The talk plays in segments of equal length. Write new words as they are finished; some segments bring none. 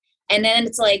And then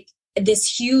it's like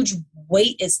this huge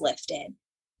weight is lifted,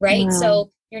 right? Wow.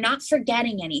 So you're not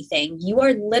forgetting anything. You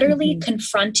are literally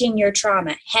confronting your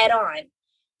trauma head on,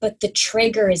 but the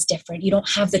trigger is different. You don't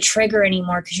have the trigger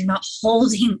anymore because you're not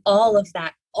holding all of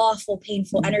that awful,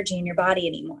 painful energy in your body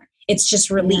anymore. It's just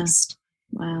released.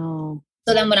 Wow.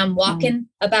 So then when I'm walking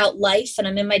about life and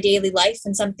I'm in my daily life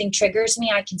and something triggers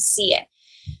me, I can see it.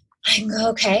 I can go,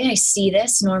 okay, I see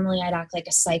this. Normally I'd act like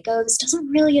a psycho. This doesn't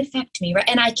really affect me, right?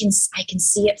 And I can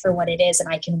see it for what it is,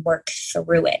 and I can work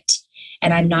through it.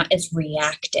 And I'm not as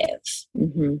reactive.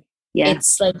 Yeah.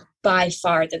 It's like by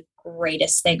far the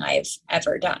greatest thing I've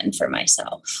ever done for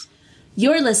myself.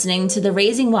 You're listening to the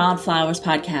Raising Wildflowers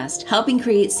podcast, helping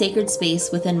create sacred space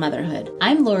within motherhood.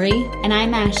 I'm Lori. And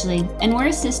I'm Ashley, and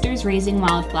we're sisters raising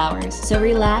wildflowers. So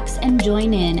relax and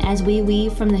join in as we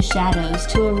weave from the shadows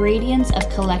to a radiance of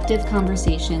collective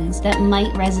conversations that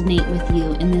might resonate with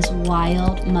you in this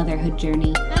wild motherhood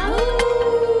journey.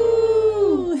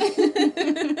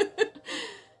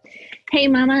 Hey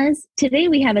mamas, today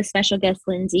we have a special guest,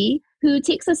 Lindsay, who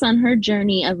takes us on her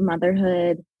journey of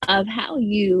motherhood, of how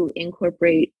you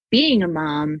incorporate being a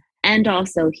mom and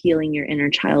also healing your inner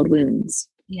child wounds.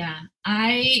 Yeah,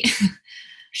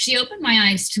 she opened my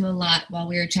eyes to a lot while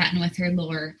we were chatting with her,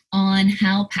 Laura, on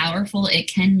how powerful it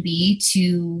can be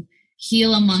to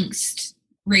heal amongst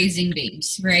raising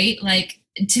babes, right? Like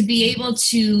to be able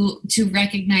to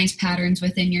recognize patterns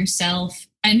within yourself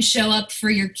and show up for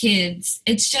your kids.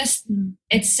 It's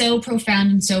so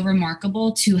profound and so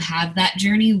remarkable to have that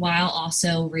journey while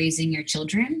also raising your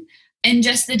children. And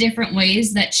just the different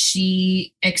ways that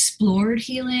she explored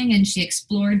healing, and she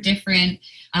explored different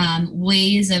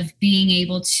ways of being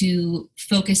able to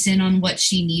focus in on what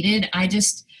she needed.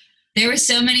 There were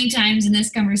so many times in this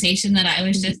conversation that I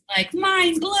was just like,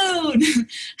 mind blown.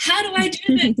 How do I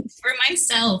do this for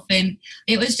myself? And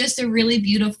it was just a really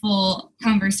beautiful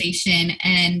conversation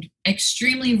and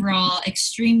extremely raw,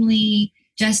 extremely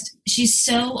she's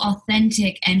so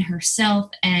authentic and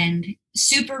herself and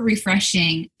super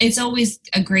refreshing. It's always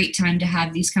a great time to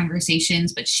have these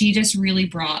conversations, but she just really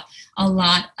brought a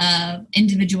lot of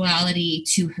individuality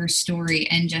to her story,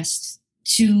 and just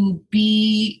to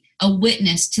be a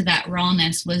witness to that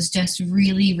rawness was just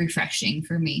really refreshing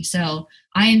for me. So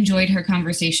I enjoyed her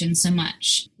conversation so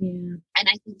much. Yeah. And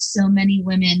I think so many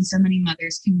women, so many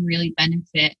mothers can really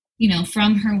benefit,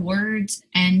 from her words,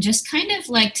 and just kind of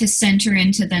like to center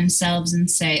into themselves and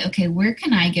say, okay, where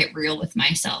can I get real with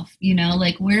myself?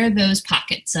 Like where are those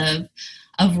pockets of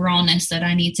rawness that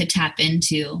I need to tap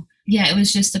into? Yeah, it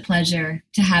was just a pleasure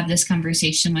to have this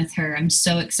conversation with her. I'm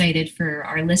so excited for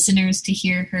our listeners to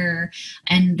hear her,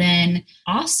 and then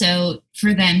also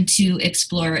for them to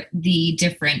explore the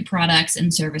different products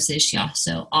and services she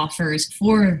also offers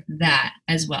for that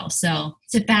as well. So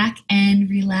sit back and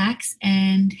relax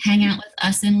and hang out with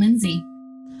us and Lindsay.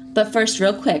 But first,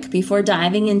 real quick, before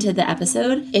diving into the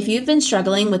episode, if you've been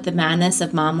struggling with the madness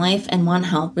of mom life and want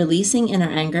help releasing inner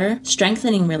anger,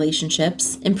 strengthening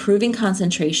relationships, improving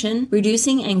concentration,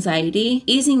 reducing anxiety,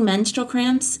 easing menstrual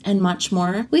cramps, and much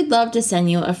more, we'd love to send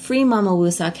you a free Mama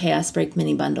Wusa Chaos Break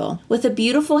mini bundle. With a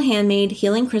beautiful handmade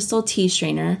healing crystal tea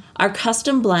strainer, our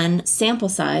custom blend sample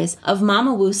size of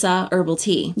Mama Wusa herbal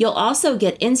tea. You'll also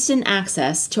get instant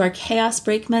access to our Chaos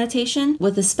Break meditation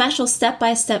with a special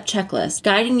step-by-step checklist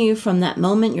guiding you from that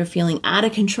moment you're feeling out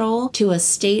of control to a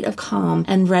state of calm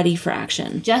and ready for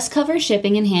action. Just cover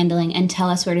shipping and handling and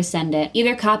tell us where to send it.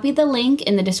 Either copy the link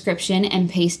in the description and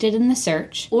paste it in the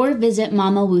search, or visit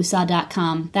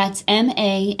mamawoosa.com. That's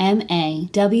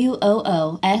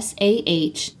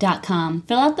MAMAWOOSAH.com.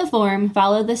 Fill out the form,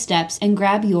 follow the steps, and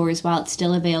grab yours while it's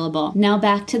still available. Now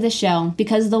back to the show,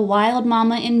 because the wild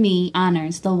mama in me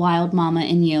honors the wild mama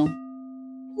in you.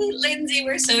 Lindsay,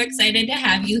 we're so excited to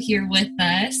have you here with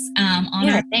us on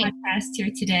our podcast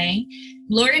here today.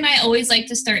 Laura and I always like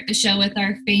to start the show with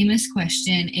our famous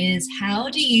question is, how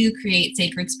do you create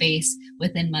sacred space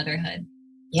within motherhood?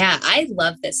 Yeah, I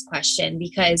love this question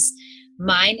because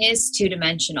mine is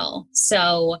two-dimensional.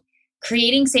 So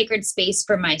creating sacred space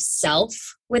for myself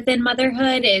within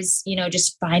motherhood is,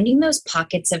 just finding those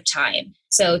pockets of time.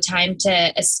 So time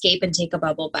to escape and take a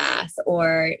bubble bath,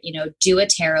 or, do a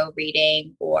tarot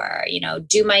reading, or,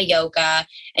 do my yoga,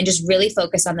 and just really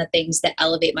focus on the things that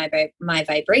elevate my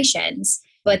vibrations.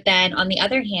 But then on the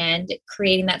other hand,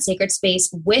 creating that sacred space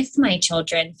with my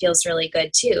children feels really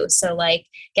good too. So like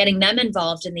getting them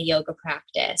involved in the yoga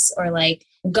practice, or like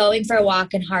going for a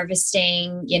walk and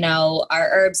harvesting, you know, our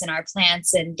herbs and our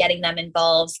plants and getting them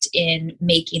involved in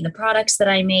making the products that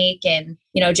I make, and,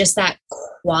 you know, just that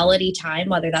quality time,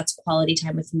 whether that's quality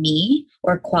time with me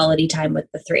or quality time with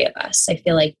the three of us. I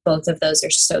feel like both of those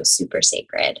are so super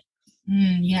sacred.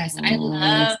 Yes, I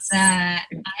love that.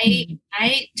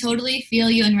 I totally feel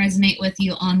you and resonate with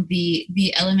you on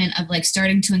the element of like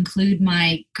starting to include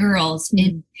my girls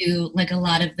into like a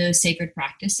lot of those sacred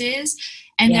practices.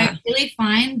 And I really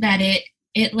find that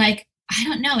it like, I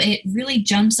don't know, it really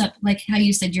jumps up, like how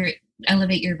you said,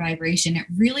 elevate your vibration. It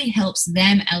really helps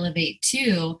them elevate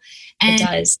too. And it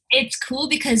does. It's cool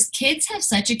because kids have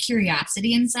such a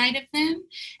curiosity inside of them.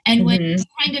 And when you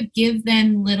kind of give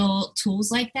them little tools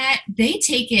like that, they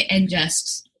take it and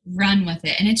just run with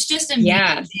it. And it's just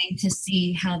amazing to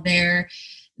see how their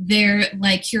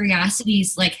like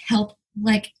curiosities like help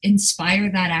like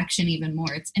inspire that action even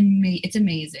more. It's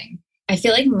amazing. I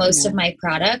feel like most of my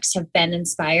products have been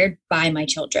inspired by my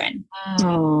children.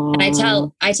 Oh. And I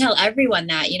tell everyone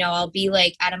that, you know, I'll be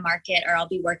like at a market or I'll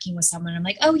be working with someone. I'm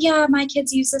like, oh yeah, my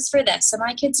kids use this for this. And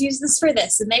my kids use this for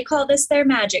this. And they call this their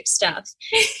magic stuff.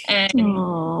 And,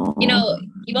 you know,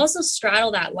 you also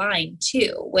straddle that line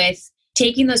too with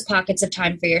taking those pockets of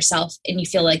time for yourself, and you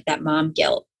feel like that mom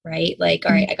guilt, right? Like,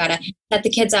 all right, I gotta set the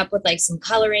kids up with like some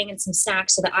coloring and some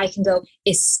snacks so that I can go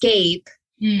escape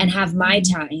and have my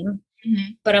time.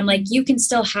 But I'm like, you can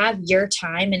still have your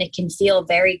time and it can feel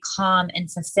very calm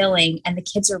and fulfilling, and the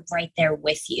kids are right there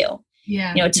with you.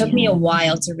 Yeah. You know, it took me a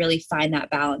while to really find that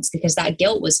balance because that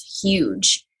guilt was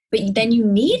huge. But then you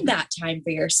need that time for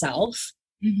yourself,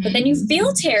 but then you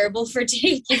feel terrible for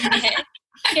taking it,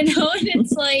 you know, and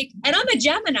it's like, and I'm a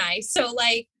Gemini, so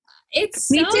like, it's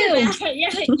Me so too. bad. Yeah,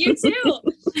 you too.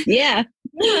 Yeah.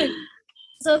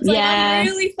 So it's like I'm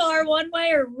really far one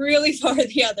way or really far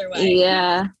the other way.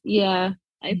 Yeah.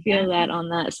 I feel that on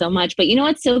that so much. But you know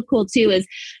what's so cool too is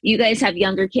you guys have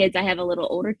younger kids. I have a little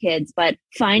older kids, but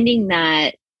finding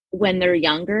that when they're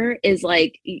younger is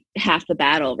like half the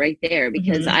battle right there,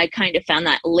 because I kind of found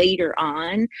that later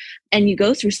on, and you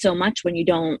go through so much when you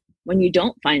don't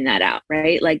find that out,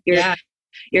 right? Like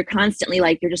you're constantly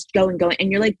like, you're just going,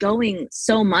 and you're like going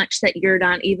so much that you're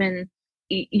not even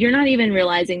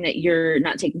realizing that you're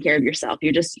not taking care of yourself.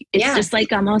 It's just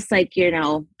like almost like, you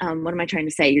know, what am I trying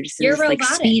to say? You're just in this like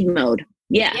speed mode.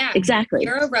 Yeah, exactly.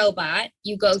 You're a robot.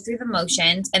 You go through the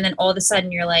motions, and then all of a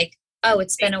sudden you're like, oh,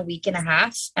 it's been a week and a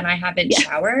half and I haven't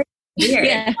showered. Weird.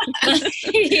 Yeah.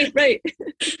 Right.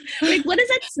 Like, what does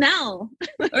that smell?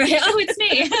 Right. Oh, it's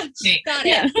me. Got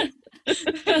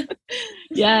it.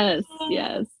 Yes.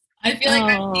 I feel like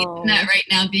I'm in that right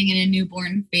now, being in a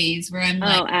newborn phase where I'm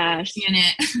like, Ash. in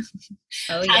it.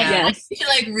 Oh I yeah. have to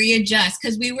like readjust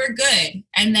because we were good,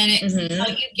 and then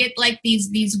you get like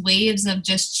these waves of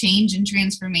just change and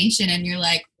transformation, and you're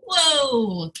like,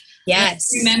 whoa. Yes.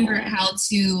 Let's remember how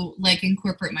to like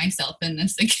incorporate myself in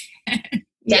this again.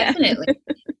 Definitely.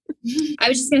 I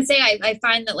was just going to say, I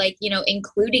find that like, you know,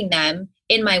 including them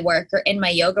in my work or in my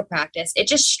yoga practice, it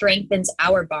just strengthens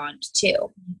our bond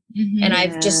too. And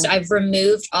I've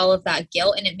removed all of that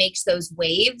guilt, and it makes those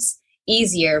waves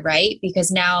easier, right?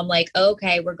 Because now I'm like,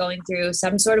 okay, we're going through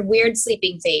some sort of weird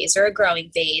sleeping phase or a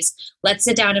growing phase. Let's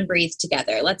sit down and breathe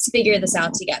together. Let's figure this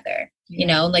out together. You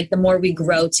know, like the more we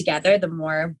grow together, the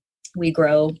more we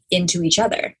grow into each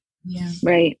other. Yeah.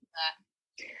 Right.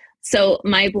 So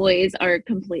my boys are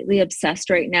completely obsessed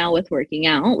right now with working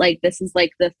out. Like this is like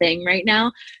the thing right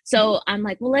now. So I'm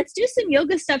like, well, let's do some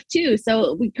yoga stuff too.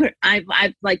 So I've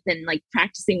like been like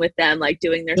practicing with them, like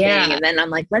doing their thing. And then I'm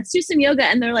like, let's do some yoga.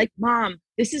 And they're like, Mom,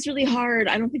 this is really hard.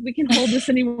 I don't think we can hold this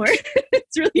anymore.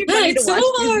 It's really funny to watch.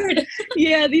 So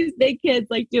hard. These big kids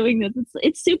like doing this.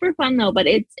 It's super fun though, but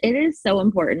it is so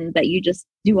important that you just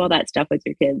do all that stuff with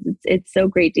your kids. It's so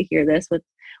great to hear this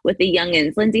with the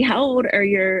youngins. Lindsay, how old are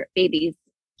your babies?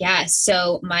 Yeah.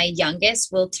 So my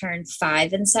youngest will turn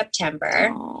 5 in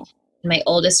September. Oh. My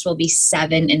oldest will be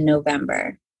 7 in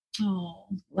November. Oh,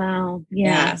 wow.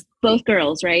 Yeah. Both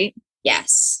girls, right?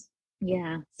 Yes.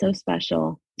 Yeah. So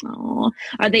special. Oh,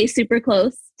 are they super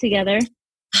close together?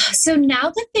 So now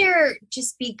that they're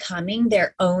just becoming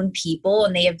their own people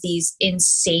and they have these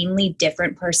insanely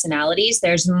different personalities,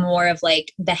 there's more of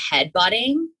like the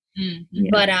headbutting.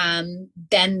 But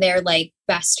then they're like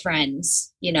best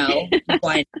friends, you know.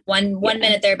 one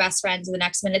minute they're best friends, and the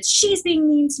next minute she's being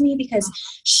mean to me because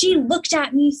she looked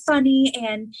at me funny,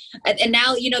 and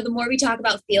now, you know, the more we talk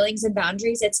about feelings and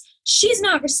boundaries, it's she's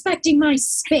not respecting my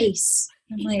space.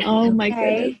 I'm like, Oh my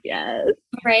okay. goodness, yes.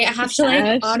 Right. I have to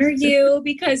like Gosh. honor you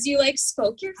because you like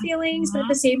spoke your feelings, but at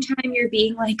the same time you're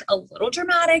being like a little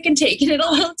dramatic and taking it a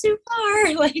little too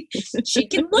far. Like she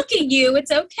can look at you.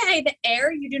 It's okay. The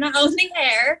air, you do not own the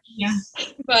air. Yeah.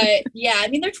 But yeah, I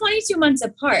mean, they're 22 months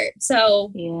apart.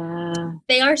 So Yeah.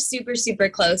 they are super, super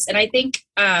close. And I think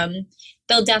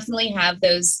they'll definitely have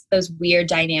those weird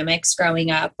dynamics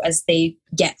growing up as they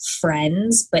get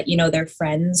friends, but you know, their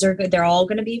friends are good. They're all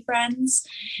going to be friends.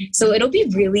 So it'll be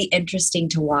really interesting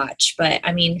to watch. But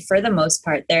I mean, for the most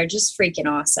part, they're just freaking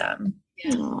awesome.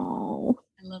 Yeah. Oh,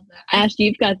 I love that. Ash,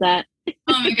 you've got that.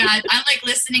 Oh my God. I'm like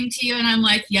listening to you and I'm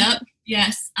like, yep,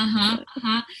 yes,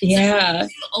 Yeah. So the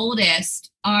two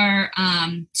oldest are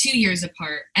 2 years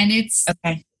apart, and it's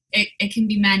Okay. it can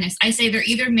be madness. I say they're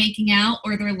either making out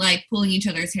or they're like pulling each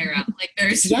other's hair out. Like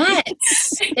there's Yes.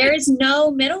 There is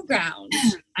no middle ground.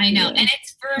 I know. Yeah. And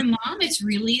it's for a mom, it's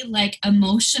really like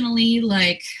emotionally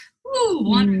like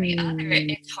one or the other.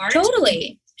 It's hard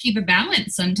Totally. to keep a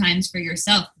balance sometimes for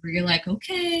yourself where you're like,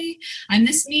 okay, I'm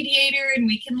this mediator and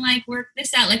we can like work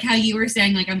this out. Like how you were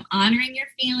saying, like I'm honoring your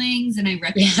feelings and I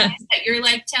recognize that you're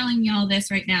like telling me all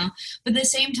this right now. But at the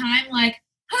same time, like,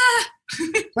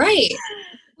 Right.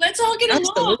 let's all get along.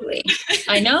 Absolutely.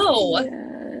 I know. Yes.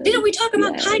 Didn't we talk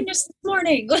about Yes. kindness this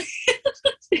morning?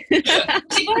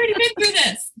 We've already been through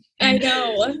this. I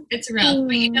know. It's rough,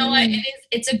 but you know what?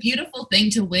 It's a beautiful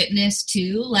thing to witness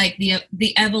too, like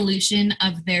the evolution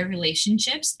of their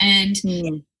relationships and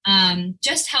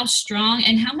just how strong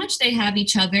and how much they have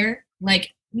each other,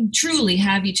 like truly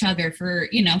have each other for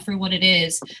what it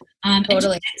is.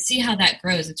 Totally. And just see how that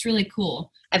grows. It's really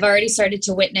cool. I've already started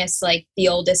to witness like the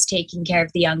oldest taking care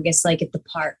of the youngest, like at the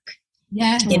park,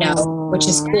 Yeah. you know, which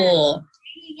is cool.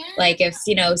 Yeah. Like if,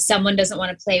 you know, someone doesn't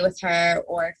want to play with her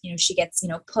or if, you know, she gets, you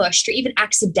know, pushed or even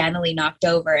accidentally knocked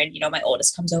over and, you know, my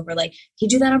oldest comes over like, you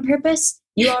do that on purpose?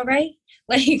 You all right?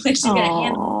 Like she's going to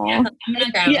handle I'm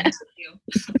not ground. gonna you.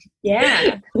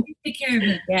 Yeah. Take care of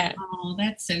it. Yeah. Oh,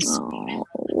 that's so sweet.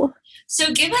 Oh.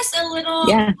 So give us a little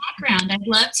Yeah. background. I'd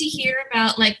love to hear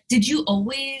about did you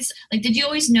always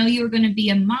know you were going to be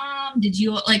a mom? Did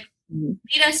you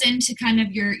lead us into kind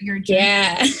of your journey?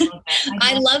 Yeah.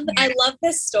 a little bit? I love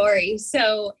this story.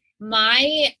 So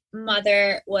my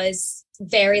mother was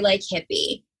very like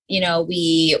hippie. You know,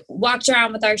 we walked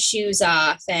around with our shoes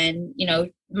off and, you know,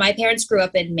 my parents grew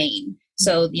up in Maine.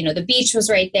 So, you know, the beach was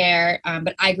right there.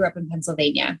 But I grew up in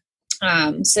Pennsylvania.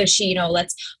 So she, you know,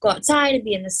 let's go outside and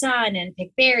be in the sun and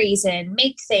pick berries and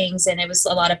make things. And it was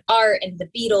a lot of art and the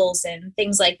Beatles and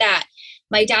things like that.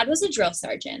 My dad was a drill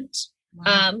sergeant.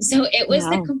 Wow. So it was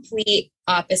the Wow. complete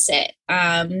opposite.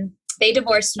 They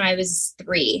divorced when I was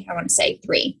 3. I want to say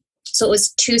 3. So it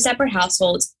was 2 separate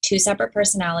households, 2 separate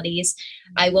personalities.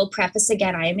 I will preface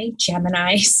again, I am a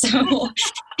Gemini, so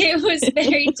it was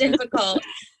very difficult.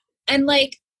 And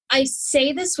like, I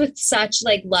say this with such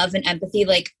like love and empathy.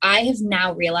 Like I have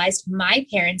now realized my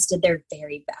parents did their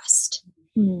very best.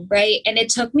 Right. And it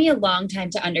took me a long time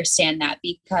to understand that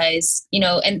because, you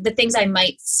know, and the things I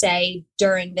might say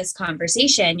during this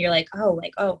conversation, you're like,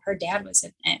 oh, her dad was,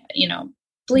 you know,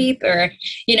 bleep or,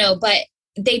 you know, but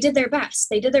they did their best.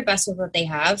 They did their best with what they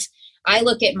have. I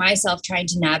look at myself trying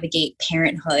to navigate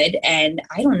parenthood and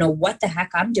I don't know what the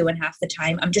heck I'm doing half the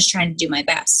time. I'm just trying to do my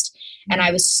best. And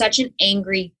I was such an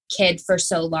angry kid for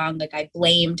so long. Like I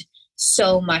blamed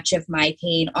so much of my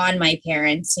pain on my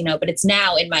parents, you know, but it's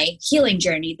now in my healing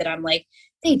journey that I'm like,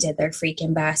 they did their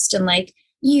freaking best. And like,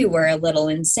 you were a little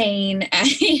insane.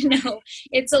 And, you know,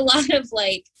 it's a lot of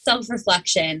like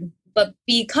self-reflection. But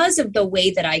because of the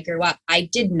way that I grew up, I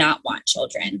did not want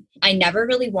children. I never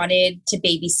really wanted to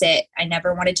babysit. I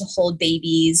never wanted to hold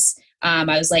babies. I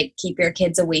was like, keep your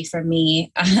kids away from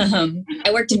me.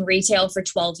 I worked in retail for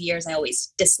 12 years. I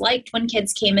always disliked when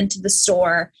kids came into the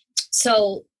store.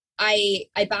 So I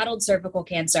battled cervical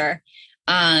cancer.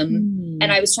 And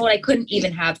I was told I couldn't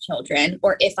even have children,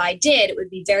 or if I did, it would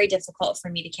be very difficult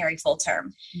for me to carry full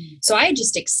term. So I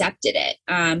just accepted it.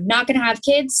 Not going to have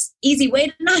kids, easy way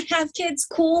to not have kids.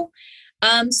 Cool.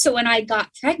 So when I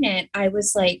got pregnant, I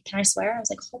was like, can I swear? I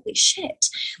was like, holy shit.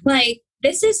 Like,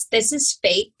 this is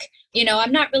fake. You know,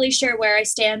 I'm not really sure where I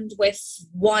stand with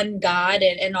one God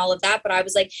and all of that, but I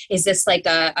was like, is this like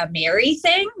a Mary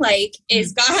thing? Like,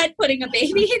 is God putting a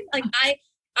baby in? Like,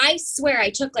 I swear I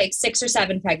took like 6 or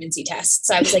 7 pregnancy tests.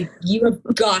 I was like, you have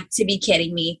got to be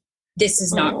kidding me. This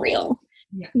is not real.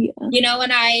 Yeah. You know,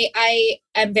 and I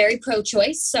am very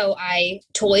pro-choice. So I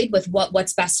toyed with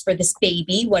what's best for this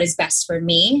baby, what is best for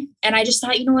me. And I just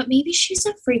thought, you know what, maybe she's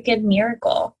a freaking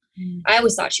miracle. I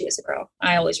always thought she was a girl.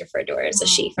 I always referred to her as a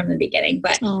she from the beginning,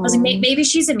 but I was like, maybe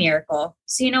she's a miracle.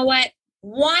 So you know what?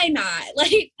 why not?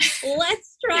 Like,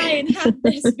 let's try and have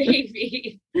this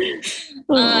baby.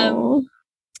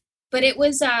 But it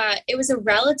was a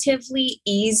relatively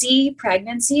easy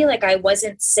pregnancy. Like, I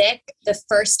wasn't sick. The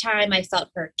first time I felt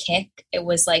her kick, it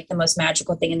was like the most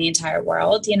magical thing in the entire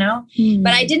world, you know?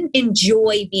 But I didn't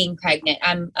enjoy being pregnant.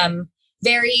 I'm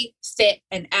very fit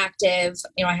and active.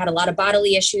 You know, I had a lot of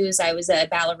bodily issues. I was a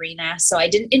ballerina, so I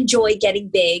didn't enjoy getting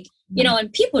big. You know,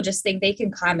 and people just think they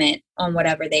can comment on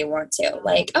whatever they want to.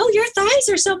 Like, oh, your thighs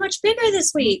are so much bigger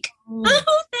this week.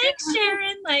 Oh, thanks,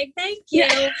 Sharon. Like, thank you.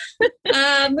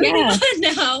 Moving on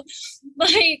now.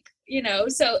 Like, you know,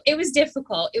 so it was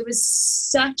difficult. It was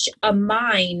such a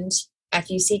mind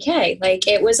F-U-C-K. Like,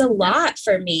 it was a lot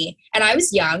for me. And I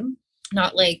was young,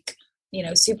 not like, you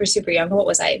know, super, super young. What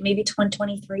was I? Maybe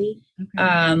 23.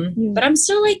 Okay. But I'm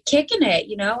still like kicking it,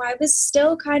 you know, I was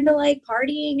still kind of like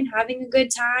partying and having a good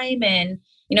time and,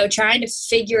 you know, trying to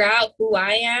figure out who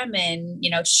I am and, you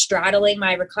know, straddling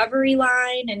my recovery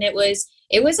line. And it was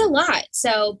a lot.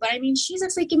 So, but I mean, she's a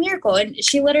freaking miracle. And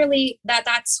she literally,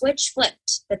 that switch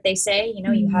flipped, that they say, you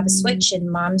know, you have a switch and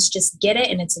moms just get it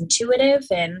and it's intuitive.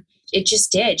 And it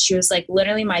just did. She was like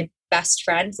literally my best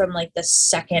friend from like the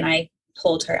second I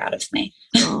pulled her out of me.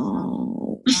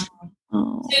 So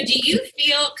do you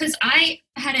feel, because I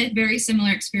had a very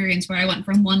similar experience where I went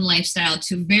from one lifestyle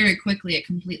to very quickly a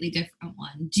completely different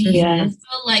one. Do you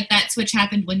feel like that switch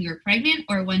happened when you were pregnant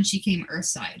or when she came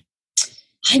Earthside?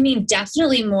 I mean,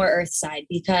 definitely more Earthside,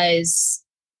 because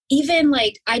even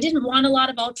like I didn't want a lot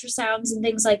of ultrasounds and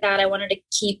things like that. I wanted to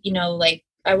keep, you know, like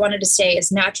I wanted to stay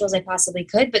as natural as I possibly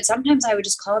could. But sometimes I would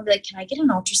just call and be like, can I get an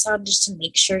ultrasound just to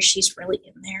make sure she's really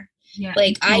in there? Yeah.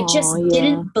 Like, I just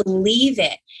didn't believe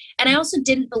it. And I also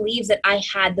didn't believe that I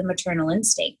had the maternal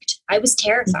instinct. I was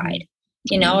terrified.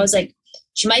 You know, I was like,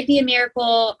 she might be a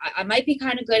miracle. I might be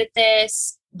kind of good at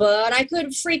this, but I could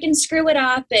freaking screw it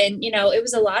up. And, you know, it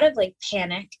was a lot of like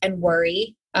panic and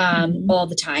worry all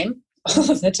the time.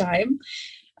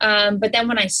 But then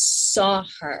when I saw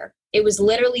her, it was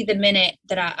literally the minute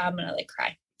that I'm going to like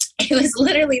cry. It was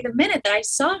literally the minute that I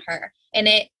saw her and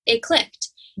it clicked.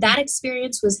 That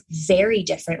experience was very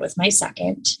different with my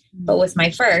second, but with my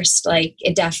first, like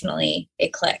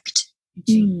it clicked.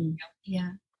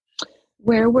 Yeah.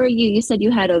 Where were you? You said you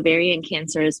had ovarian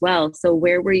cancer as well. So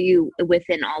where were you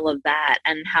within all of that,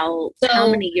 and how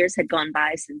many years had gone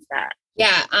by since that?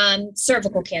 Yeah.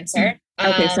 Cervical cancer.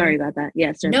 Okay. Sorry about that.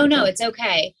 Yeah. No, it's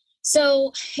okay.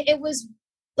 So it was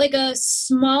like a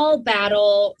small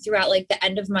battle throughout like the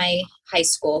end of my high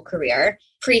school career.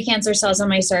 Precancer cells on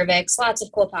my cervix, lots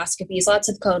of colposcopies, lots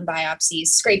of cone biopsies,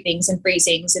 scrapings and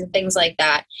freezings and things like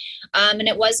that. And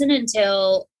it wasn't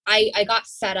until I got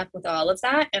fed up with all of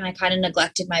that and I kind of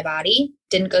neglected my body,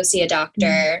 didn't go see a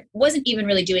doctor, wasn't even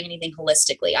really doing anything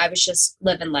holistically. I was just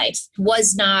living life,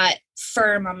 was not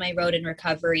firm on my road in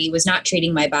recovery, was not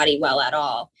treating my body well at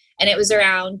all. And it was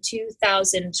around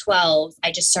 2012,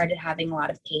 I just started having a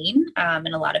lot of pain and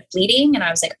a lot of bleeding. And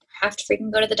I was like, I have to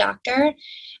freaking go to the doctor.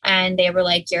 And they were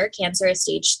like, your cancer is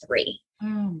stage 3.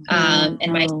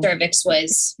 And my cervix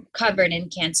was covered in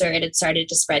cancer. It had started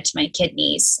to spread to my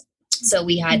kidneys. So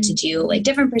we had to do like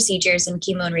different procedures and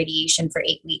chemo and radiation for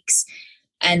 8 weeks.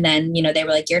 And then, you know, they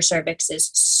were like, your cervix is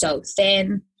so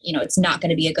thin, you know, it's not going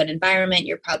to be a good environment.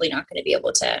 You're probably not going to be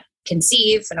able to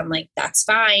conceive. And I'm like, that's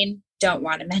fine. Don't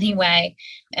want him anyway.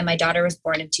 And my daughter was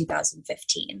born in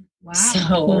 2015. Wow.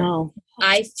 So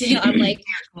I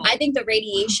think the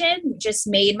radiation just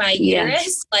made my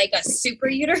uterus like a super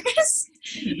uterus.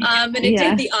 And it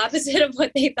did the opposite of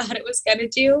what they thought it was going to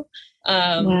do.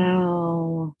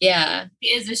 Wow. Yeah. She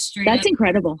is a straight That's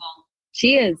incredible.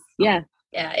 She is. Yeah.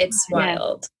 Yeah. It's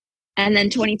wild. And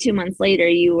then 22 months later,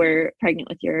 you were pregnant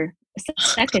with your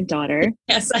second daughter.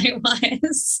 Yes, I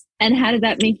was. And how did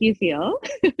that make you feel?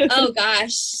 Oh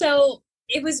gosh. So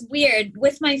it was weird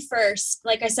with my first,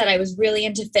 like I said, I was really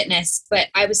into fitness, but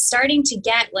I was starting to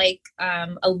get like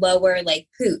a lower like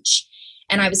pooch,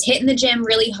 and I was hitting the gym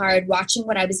really hard, watching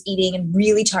what I was eating and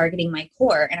really targeting my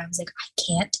core. And I was like, I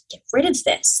can't get rid of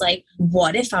this. Like,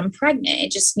 what if I'm pregnant?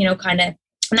 It just, you know, kind of,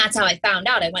 and that's how I found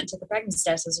out. I went and took a pregnancy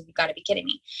test. I was like, you got to be kidding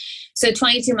me. So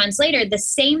 22 months later, the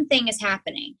same thing is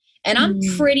happening. And I'm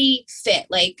pretty fit.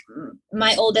 Like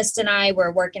my oldest and I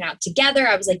were working out together.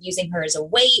 I was like using her as a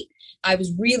weight. I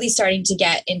was really starting to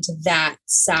get into that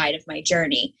side of my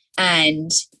journey. And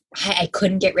I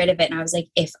couldn't get rid of it. And I was like,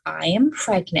 if I am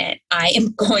pregnant, I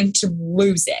am going to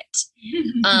lose it.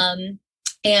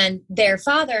 And their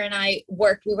father and I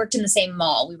we worked in the same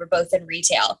mall. We were both in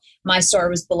retail. My store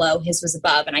was below, his was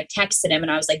above. And I texted him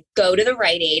and I was like, go to the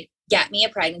Rite Aid, get me a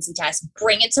pregnancy test,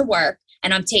 bring it to work.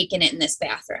 and I'm taking it in this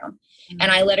bathroom.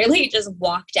 And I literally just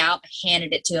walked out,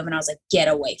 handed it to him, and I was like, get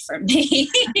away from me.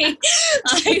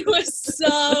 I was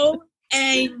so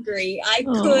angry. I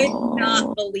could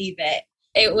not believe it.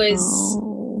 It was,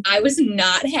 I was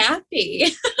not happy.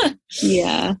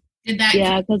 Yeah. Did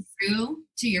that come through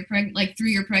to your through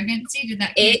your pregnancy? Did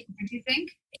that do you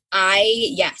think?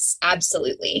 Yes,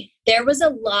 absolutely. There was a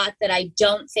lot that I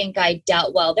don't think I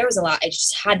dealt well. There was a lot I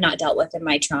just had not dealt with in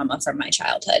my trauma from my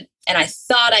childhood. And I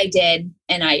thought I did.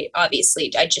 And I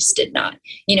just did not,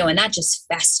 and that just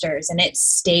festers and it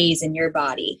stays in your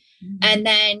body. Mm-hmm. And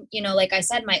then, like I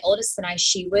said, my oldest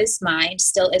and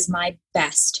still is my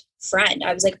best friend.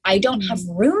 I was like, I don't have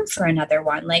room for another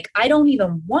one. Like, I don't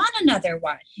even want another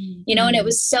one, and it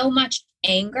was so much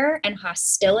anger and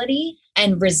hostility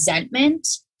and resentment.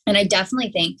 And I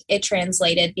definitely think it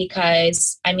translated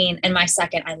because, and my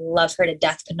second, I love her to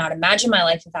death. Could not imagine my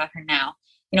life without her now.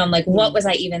 I'm like, what was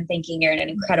I even thinking? You're an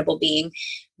incredible being.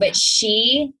 But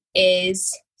she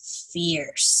is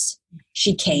fierce.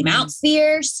 She came out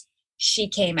fierce. She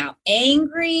came out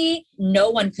angry. No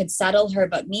one could settle her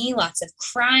but me. Lots of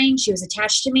crying. She was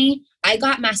attached to me. I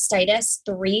got mastitis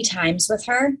 3 times with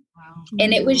her. Wow.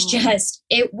 And it was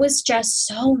just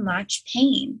so much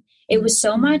pain. It was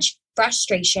so much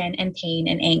frustration and pain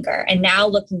and anger. And now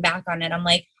looking back on it, I'm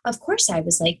like, of course I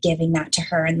was like giving that to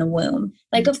her in the womb.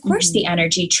 Like, of course the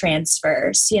energy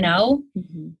transfers,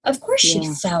 of course she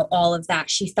felt all of that.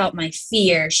 She felt my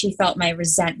fear. She felt my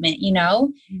resentment,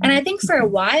 and I think for a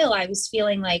while I was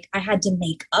feeling like I had to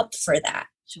make up for that,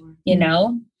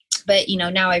 but,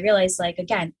 now I realize, like,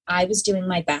 again, I was doing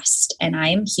my best and I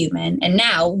am human. And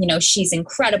now, she's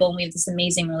incredible and we have this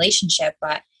amazing relationship,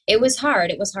 but it was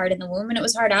hard. It was hard in the womb and it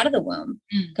was hard out of the womb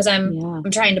because I'm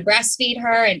trying to breastfeed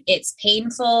her and it's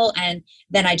painful. And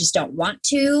then I just don't want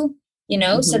to,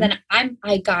 so then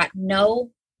I got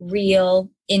no real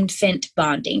infant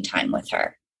bonding time with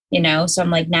her, so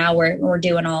I'm like, now we're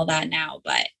doing all that now,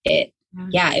 but it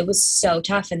was so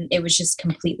tough and it was just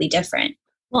completely different.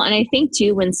 Well, and I think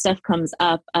too, when stuff comes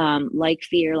up, like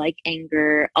fear, like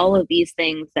anger, all of these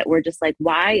things that we're just like,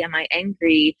 why am I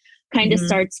angry? Kind of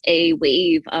starts a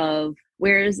wave of,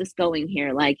 where is this going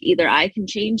here? Like, either I can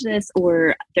change this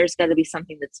or there's got to be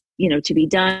something that's, to be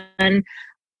done.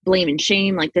 Blame and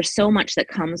shame. Like, there's so much that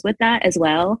comes with that as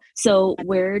well. So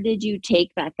where did you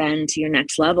take that then to your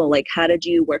next level? Like, how did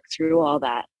you work through all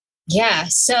that? Yeah.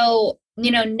 So,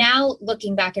 now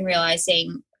looking back and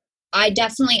realizing I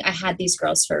had these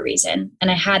girls for a reason,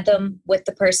 and I had them with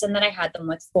the person that I had them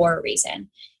with for a reason.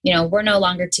 We're no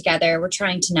longer together. We're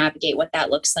trying to navigate what that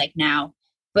looks like now.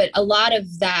 But a lot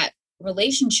of that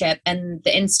relationship and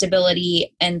the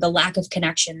instability and the lack of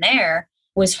connection there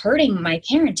was hurting my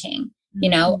parenting.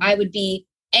 I would be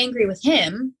angry with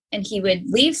him and he would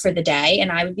leave for the day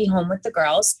and I would be home with the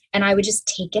girls and I would just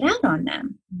take it out on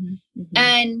them.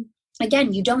 And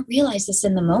again, you don't realize this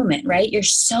in the moment, right? You're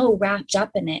so wrapped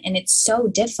up in it and it's so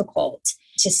difficult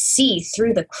to see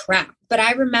through the crap. But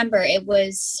I remember I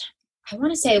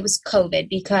want to say it was COVID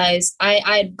because I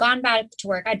had gone back to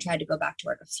work. I tried to go back to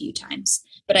work a few times,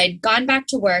 but I'd gone back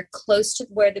to work close to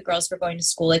where the girls were going to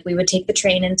school. Like, we would take the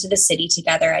train into the city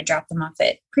together. I'd drop them off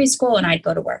at preschool and I'd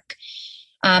go to work.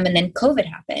 And then COVID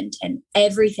happened and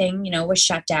everything, was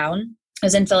shut down. I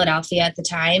was in Philadelphia at the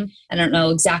time. I don't know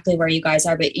exactly where you guys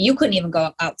are, but you couldn't even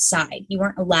go outside. You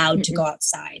weren't allowed to go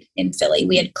outside in Philly.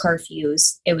 We had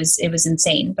curfews. It was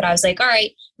insane. But I was like, all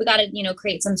right, we got to,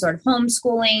 create some sort of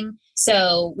homeschooling.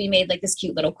 So we made like this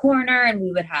cute little corner and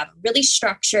we would have a really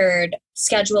structured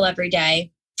schedule every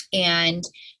day. And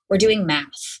we're doing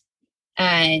math.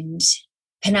 And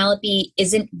Penelope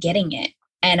isn't getting it.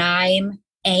 And I'm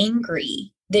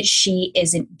angry that she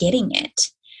isn't getting it.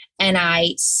 And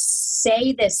I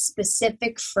say this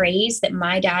specific phrase that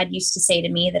my dad used to say to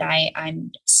me that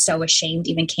I'm so ashamed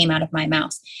even came out of my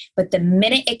mouth. But the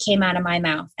minute it came out of my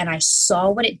mouth and I saw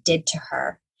what it did to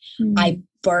her, I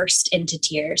burst into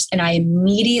tears and I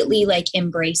immediately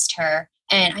embraced her.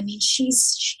 And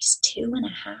she's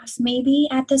 2.5 maybe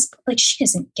at this point. Like, she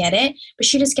doesn't get it, but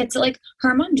she just gets it. Like,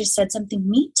 her mom just said something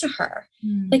mean to her.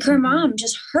 Like, her mom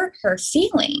just hurt her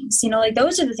feelings.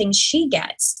 Those are the things she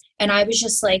gets. And I was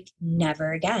just like,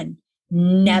 never again,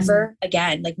 never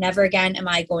again. Like, never again am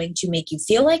I going to make you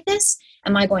feel like this.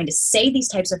 Am I going to say these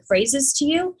types of phrases to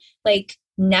you? Like,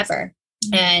 never.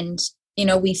 And,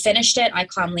 we finished it. I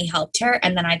calmly helped her.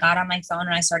 And then I got on my phone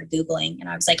and I started Googling and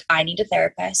I was like, I need a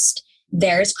therapist.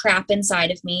 There's crap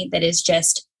inside of me that is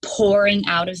just pouring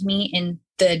out of me in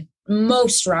the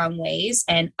most wrong ways.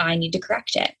 And I need to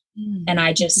correct it. And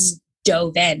I just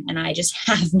dove in and I just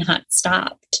have not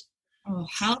stopped. Oh,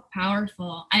 how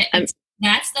powerful.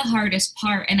 That's the hardest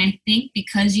part. And I think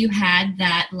because you had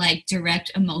that like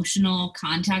direct emotional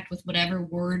contact with whatever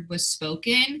word was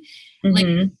spoken, like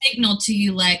signal to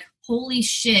you like, holy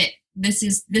shit, this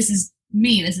is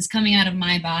me, this is coming out of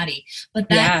my body. But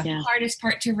that's the hardest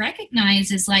part to recognize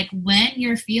is like when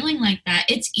you're feeling like that,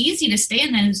 it's easy to stay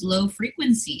in those low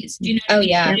frequencies. Do you know what I mean?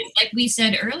 Yeah. Like we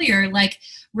said earlier, like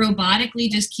robotically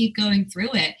just keep going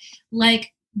through it.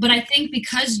 Like, but I think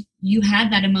because you had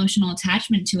that emotional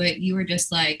attachment to it, you were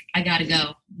just like, I gotta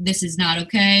go. This is not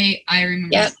okay. I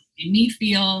remember it made me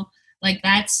feel like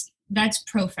that's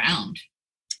profound.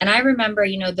 And I remember,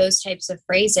 you know, those types of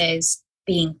phrases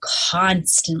being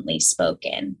constantly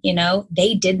spoken, you know,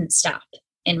 they didn't stop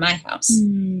in my house.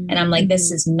 And I'm like,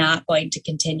 this is not going to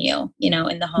continue, you know,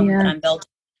 in the home that I'm building.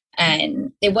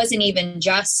 And it wasn't even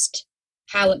just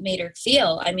how it made her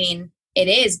feel. I mean, it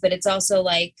is, but it's also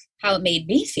like how it made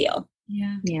me feel.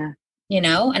 Yeah. You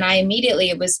know, and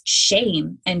it was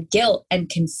shame and guilt and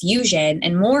confusion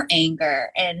and more anger.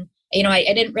 And, you know,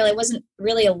 I wasn't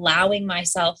really allowing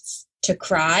myself to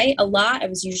cry a lot. I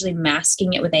was usually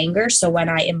masking it with anger. So when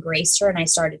I embraced her and I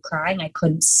started crying, I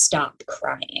couldn't stop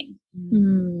crying.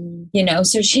 You know,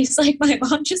 so she's like, my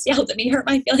mom just yelled at me, hurt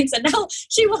my feelings, and now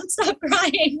she won't stop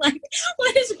crying. Like,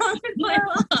 what is wrong with my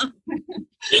mom?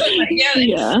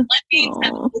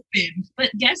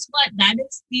 But guess what? That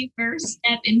is the first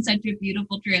step in such a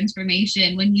beautiful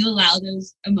transformation. When you allow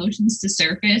those emotions to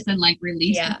surface and like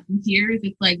release them in tears,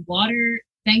 it's like water.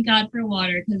 Thank God for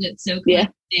water because it's so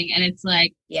cleansing. And it's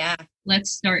like,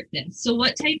 let's start this. So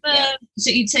what type of,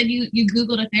 so you said you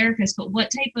Googled a therapist, but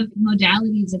what type of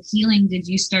modalities of healing did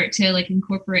you start to like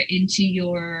incorporate into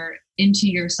your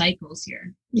cycles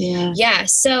here? Yeah.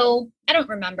 So I don't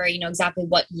remember, you know, exactly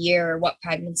what year or what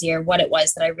pregnancy or what it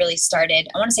was that I really started.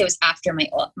 I want to say it was after my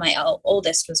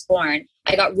oldest was born.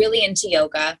 I got really into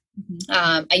yoga.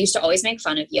 I used to always make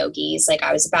fun of yogis. Like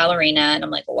I was a ballerina and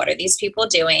I'm like, well, what are these people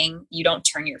doing? You don't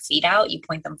turn your feet out. You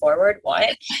point them forward.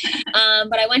 What?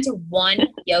 But I went to one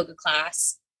yoga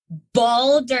class,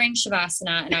 bawled during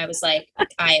Shavasana. And I was like,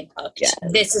 I am hooked.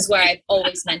 This is where I've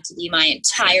always meant to be my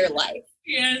entire life.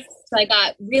 Yes. So I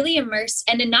got really immersed,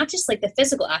 and in not just like the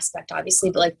physical aspect, obviously,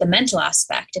 but like the mental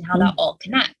aspect and how that all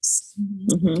connects.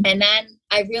 And then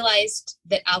I realized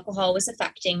that alcohol was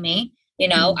affecting me. You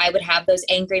know, I would have those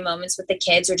angry moments with the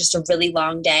kids or just a really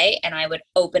long day, and I would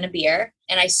open a beer,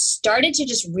 and I started to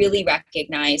just really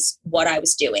recognize what I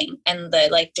was doing and the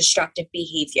like destructive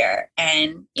behavior.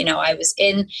 And, you know, I was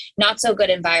in not so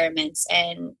good environments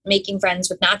and making friends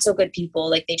with not so good people.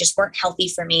 Like they just weren't healthy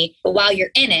for me. But while you're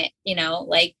in it, you know,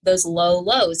 like those low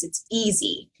lows, it's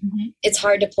easy. It's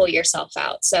hard to pull yourself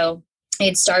out. So I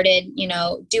had started, you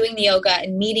know, doing the yoga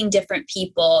and meeting different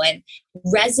people and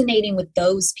resonating with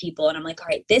those people. And I'm like, all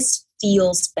right, this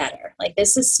feels better. Like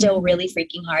this is still really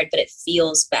freaking hard, but it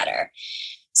feels better.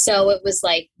 So it was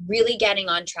like really getting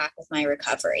on track with my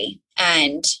recovery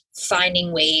and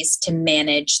finding ways to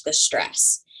manage the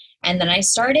stress. And then I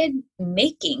started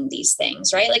making these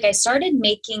things, right? Like I started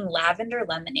making lavender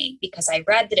lemonade because I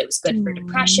read that it was good for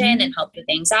depression and helped with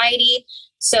anxiety.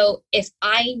 So if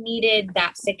I needed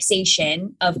that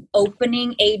fixation of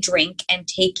opening a drink and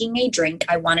taking a drink,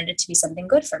 I wanted it to be something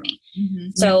good for me.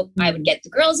 So I would get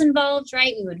the girls involved,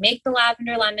 right? We would make the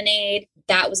lavender lemonade.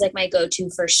 That was like my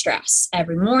go-to for stress.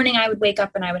 Every morning I would wake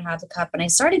up and I would have a cup, and I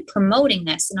started promoting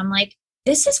this. And I'm like,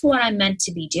 this is what I'm meant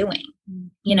to be doing,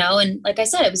 you know? And like I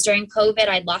said, it was during COVID,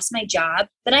 I'd lost my job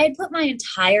that I had put my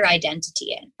entire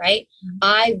identity in, right?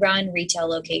 I run retail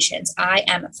locations. I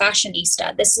am a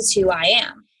fashionista. This is who I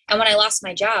am. And when I lost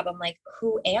my job, I'm like,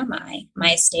 who am I? Am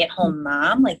I a stay-at-home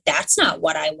mom? Like, that's not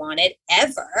what I wanted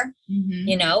ever,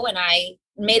 you know? And I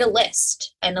made a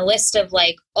list of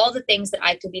like all the things that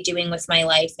I could be doing with my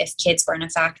life if kids weren't a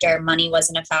factor, money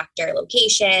wasn't a factor,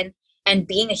 location. And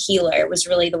being a healer was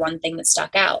really the one thing that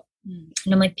stuck out.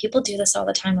 And I'm like, people do this all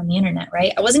the time on the internet,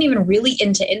 right? I wasn't even really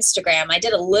into Instagram. I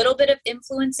did a little bit of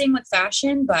influencing with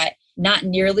fashion, but not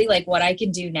nearly like what I can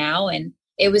do now. And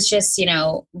it was just, you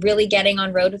know, really getting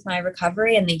on road with my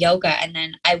recovery and the yoga. And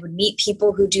then I would meet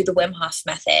people who do the Wim Hof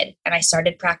method, and I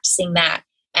started practicing that.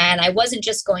 And I wasn't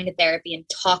just going to therapy and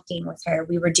talking with her.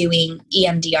 We were doing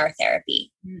EMDR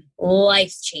therapy,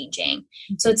 life-changing.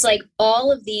 So it's like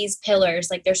all of these pillars,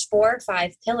 like there's 4 or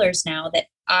 5 pillars now that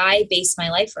I base my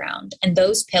life around. And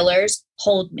those pillars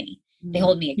hold me. They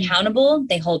hold me accountable.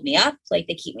 They hold me up. Like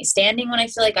they keep me standing when I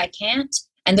feel like I can't.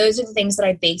 And those are the things that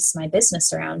I base my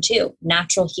business around too.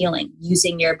 Natural healing,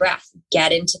 using your breath,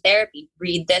 get into therapy,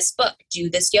 read this book, do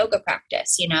this yoga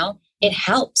practice, you know. It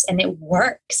helps and it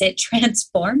works. It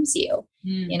transforms you,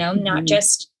 you know, not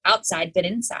just outside but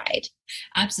inside.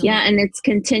 Absolutely. Yeah, and it's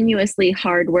continuously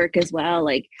hard work as well.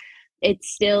 Like it's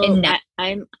still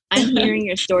I'm hearing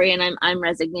your story and I'm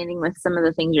resonating with some of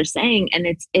the things you're saying, and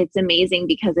it's amazing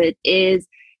because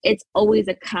it's always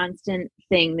a constant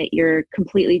thing that you're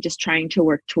completely just trying to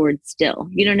work towards still.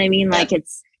 You know what I mean? Like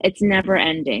it's never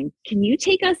ending. Can you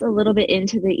take us a little bit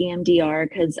into the EMDR?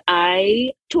 Because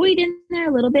I toyed in there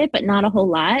a little bit, but not a whole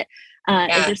lot.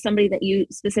 Is there somebody that you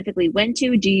specifically went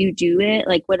to? Do you do it?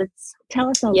 Like tell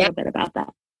us a little bit about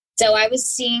that. So I was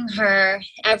seeing her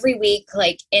every week,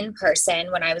 like in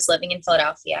person when I was living in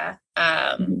Philadelphia.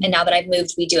 And now that I've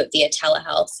moved, we do it via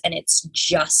telehealth, and it's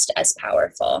just as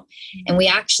powerful. And we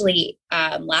actually,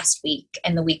 last week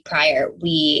and the week prior,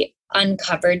 we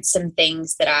uncovered some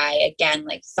things that I, again,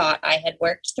 like thought I had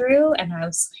worked through. And I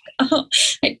was like, oh,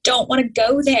 I don't want to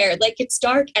go there. Like it's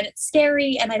dark and it's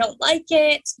scary and I don't like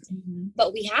it,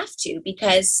 but we have to,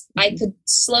 because I could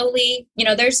slowly,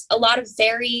 there's a lot of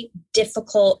very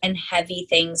difficult and heavy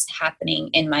things happening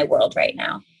in my world right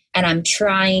now. And I'm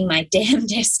trying my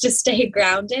damnedest to stay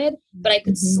grounded, but I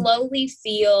could slowly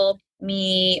feel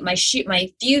my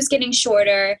fuse getting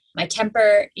shorter, my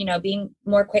temper, being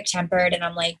more quick tempered. And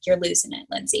I'm like, you're losing it,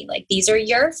 Lindsay. Like, these are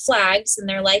your flags. And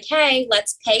they're like, hey,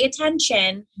 let's pay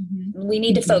attention. We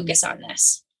need to focus on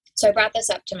this. So I brought this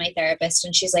up to my therapist,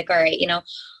 and she's like, all right,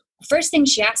 first thing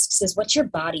she asks is, what's your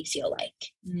body feel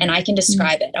like? And I can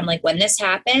describe it. I'm like, when this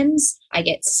happens, I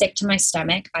get sick to my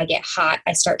stomach. I get hot.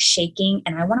 I start shaking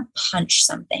and I want to punch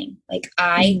something. Like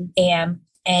I am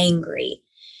angry.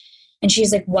 And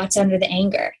she's like, what's under the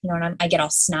anger? And I get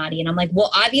all snotty, and I'm like, well,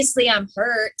 obviously I'm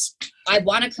hurt. I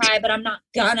want to cry, but I'm not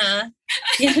gonna,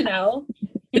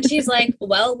 And she's like,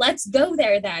 well, let's go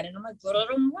there then. And I'm like, but I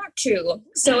don't want to.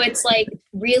 So it's like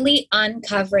really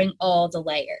uncovering all the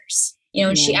layers,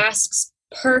 and she asks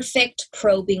perfect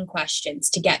probing questions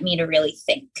to get me to really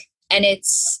think. And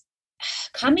it's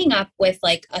coming up with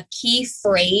like a key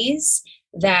phrase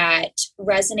that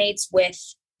resonates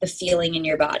with the feeling in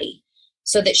your body.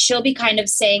 So that she'll be kind of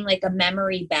saying like a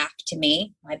memory back to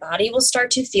me. My body will start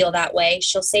to feel that way.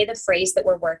 She'll say the phrase that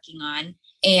we're working on.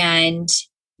 And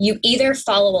you either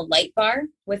follow a light bar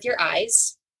with your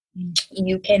eyes.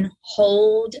 You can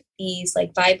hold these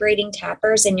like vibrating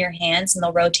tappers in your hands, and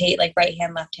they'll rotate like right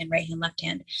hand, left hand, right hand, left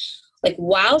hand. Like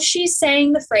while she's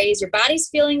saying the phrase, your body's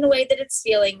feeling the way that it's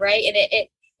feeling, right? And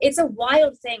it's a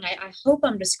wild thing. I hope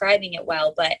I'm describing it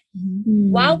well, but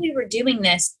while we were doing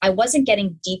this, I wasn't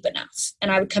getting deep enough.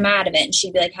 And I would come out of it and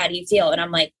she'd be like, how do you feel? And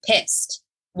I'm like, pissed.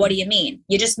 What do you mean?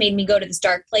 You just made me go to this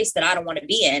dark place that I don't want to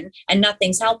be in, and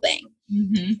nothing's helping.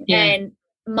 And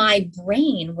my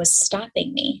brain was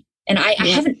stopping me. And I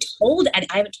haven't told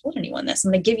anyone this.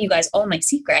 I'm going to give you guys all my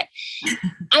secret.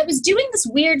 I was doing this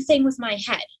weird thing with my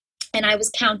head, and I was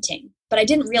counting, but I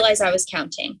didn't realize I was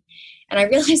counting. And I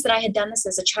realized that I had done this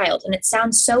as a child, and it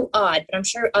sounds so odd, but I'm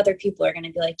sure other people are going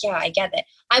to be like, yeah, I get it.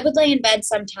 I would lay in bed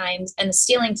sometimes, and the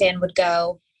ceiling fan would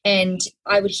go, and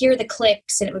I would hear the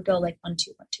clicks, and it would go like 1,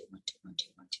 2, 1, 2, 1, 2, 1, 2,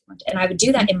 1, 2, 1, 2. And I would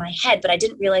do that in my head, but I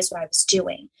didn't realize what I was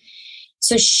doing.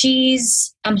 So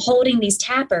I'm holding these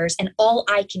tappers, and all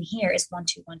I can hear is 1,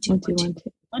 2, 1, 2, 1, 2,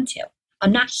 1, 2.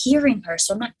 I'm not hearing her,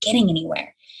 so I'm not getting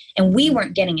anywhere. And we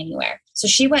weren't getting anywhere. So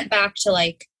she went back to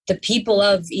like the people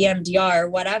of EMDR or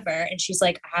whatever. And she's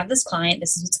like, I have this client,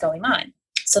 this is what's going on.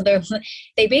 So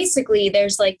they basically,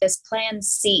 there's like this plan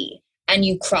C, and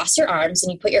you cross your arms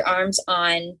and you put your arms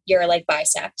on your like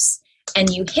biceps, and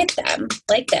you hit them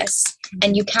like this,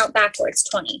 and you count backwards,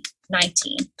 20,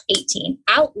 19, 18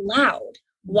 out loud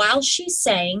while she's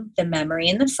saying the memory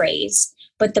and the phrase,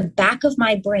 but the back of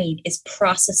my brain is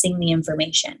processing the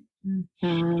information.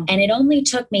 And it only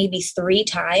took maybe 3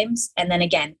 times. And then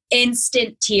again,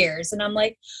 instant tears. And I'm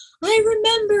like, I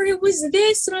remember it was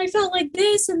this, and I felt like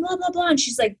this, and blah, blah, blah. And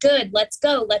she's like, good, let's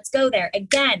go there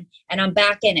again. And I'm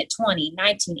back in at 20,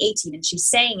 19, 18. And she's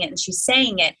saying it, and she's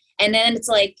saying it. And then it's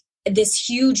like this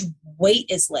huge weight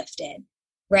is lifted,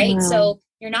 right? Wow. So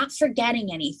you're not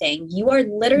forgetting anything. You are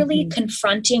literally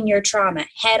confronting your trauma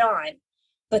head on.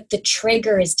 But the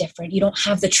trigger is different. You don't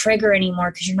have the trigger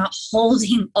anymore because you're not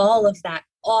holding all of that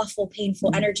awful,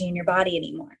 painful energy in your body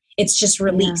anymore. It's just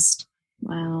released.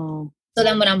 Wow. So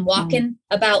then when I'm walking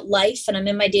about life and I'm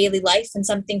in my daily life and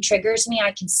something triggers me,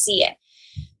 I can see it.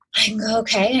 I can go,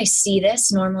 okay, I see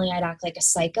this. Normally I'd act like a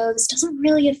psycho. This doesn't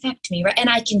really affect me, right? And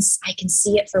I can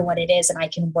see it for what it is, and I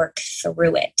can work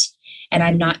through it. And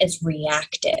I'm not as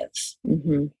reactive.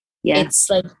 Yeah. It's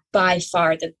like by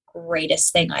far the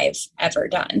greatest thing I've ever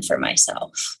done for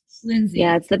myself. Lindsay.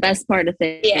 Yeah, it's the best part of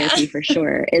therapy for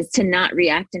sure, is to not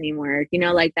react anymore.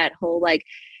 Like that whole like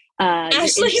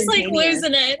Ashley's like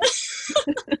losing it.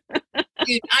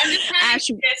 Dude, I'm just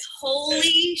having this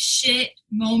holy shit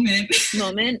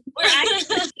moment where I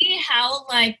can see how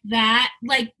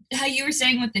how you were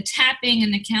saying with the tapping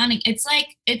and the counting, it's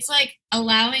like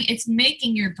allowing, it's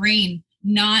making your brain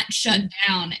not shut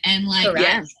down and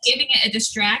giving it a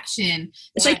distraction.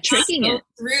 It's like tricking it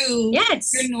through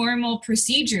your normal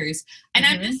procedures. And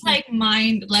I'm just like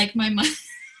my mind.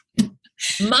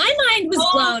 My mind was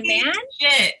blown, man.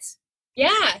 Shit.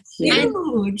 Yeah.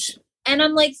 Huge. And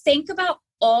I'm like, think about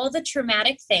all the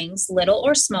traumatic things, little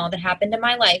or small, that happened in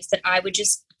my life that I would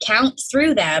just count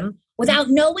through them without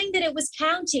knowing that it was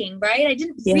counting, right? I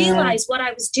didn't realize what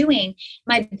I was doing.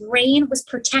 My brain was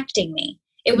protecting me.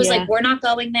 It was like, we're not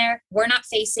going there. We're not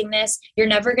facing this. You're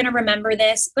never going to remember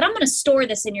this, but I'm going to store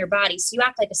this in your body. So you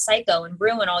act like a psycho and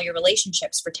ruin all your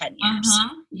relationships for 10 years.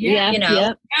 Yeah. You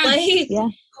know, like,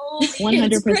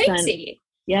 100%. Crazy.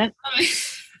 Yep.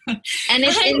 And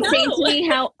it's insane to me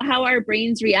how our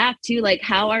brains react to, like,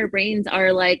 how our brains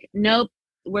are like, nope,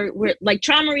 we're like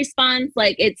trauma response.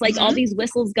 Like, it's like all these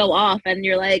whistles go off and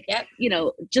you're like, you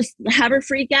know, just have her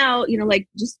freak out, you know, like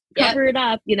just cover it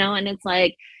up, you know? And it's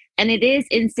like, and it is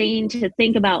insane to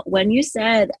think about when you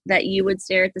said that you would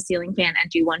stare at the ceiling fan and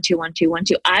do 1, 2, 1, 2, 1,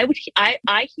 2.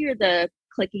 I hear the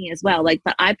clicking as well. Like,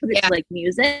 but I put it to like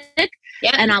music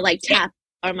and I'll like tap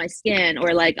on my skin,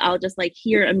 or like I'll just like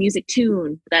hear a music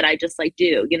tune that I just like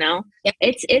do, you know?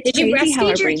 It's Did you crazy how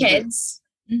our breastfeed your brains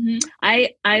kids?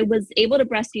 I was able to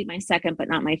breastfeed my second, but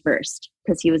not my first,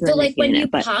 because he was in so the like when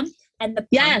unit, you pump and the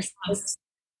pump was,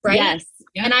 right? Yes.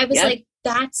 And I was like,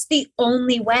 that's the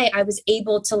only way I was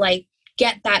able to like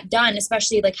get that done,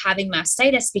 especially like having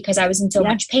mastitis, because I was in so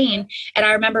much pain. And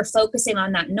I remember focusing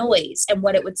on that noise and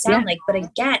what it would sound like. But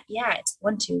again, it's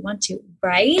 1, 2, 1, 2,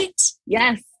 right?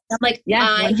 Yes. I'm like,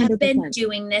 I have been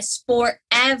doing this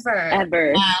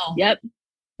forever. Wow. Yep.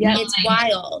 It's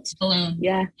wild.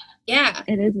 Yeah.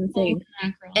 It is insane.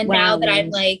 And now that I'm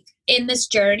like in this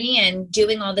journey and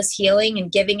doing all this healing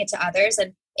and giving it to others,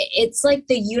 and it's like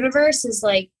the universe is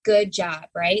like, good job,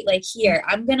 right? Like, here,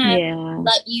 I'm going to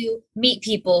let you meet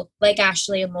people like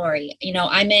Ashley and Lori. You know,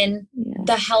 I'm in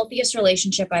the healthiest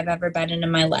relationship I've ever been in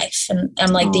my life. And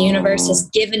I'm like, the universe has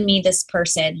given me this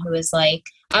person who is like,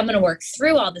 I'm going to work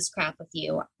through all this crap with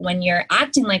you. When you're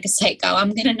acting like a psycho,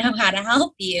 I'm going to know how to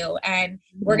help you. And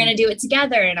we're going to do it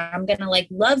together. And I'm going to like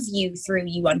love you through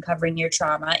you uncovering your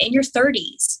trauma in your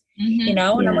 30s, you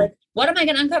know? And I'm like, what am I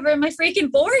going to uncover in my freaking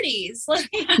 40s? Like,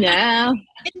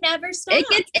 it never stops.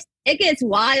 It gets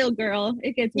wild, girl.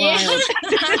 It gets wild.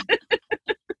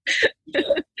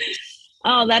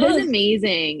 Oh, that is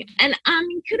amazing. And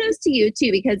kudos to you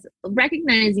too, because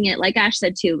recognizing it, like Ash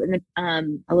said too,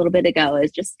 a little bit ago,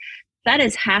 is just, that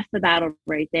is half the battle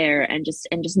right there. And just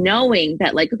knowing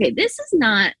that, like, okay, this is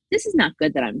not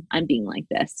good that I'm being like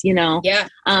this, you know? Yeah.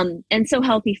 And so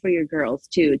healthy for your girls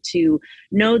too, to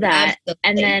know that. Absolutely.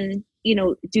 And then, you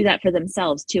know, do that for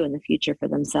themselves too in the future for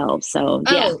themselves. So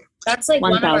that's like 1000%.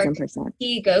 one of our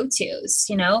key go-tos,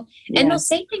 you know? And they'll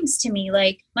say things to me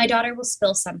like, my daughter will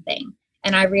spill something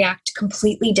and I react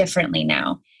completely differently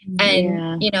now.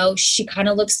 And, you know, she kind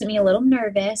of looks at me a little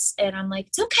nervous and I'm like,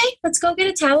 it's okay. Let's go get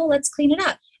a towel. Let's clean it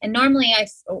up. And I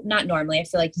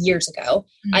feel like years ago,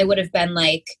 I would have been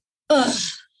like, ugh,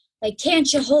 like,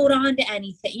 can't you hold on to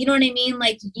anything? You know what I mean?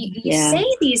 Like you say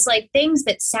these like things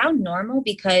that sound normal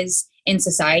because in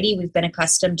society, we've been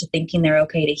accustomed to thinking they're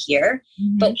okay to hear,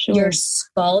 but you're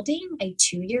scalding a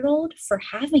 2-year-old for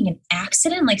having an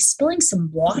accident, like spilling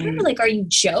some water. Like, are you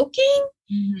joking?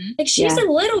 Like, she's a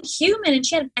little human and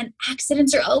she had an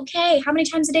accidents are okay. How many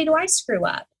times a day do I screw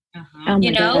up? Oh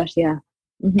my gosh,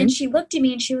 And she looked at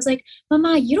me and she was like,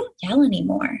 Mama, you don't yell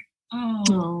anymore.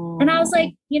 And I was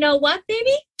like, you know what,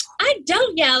 baby? I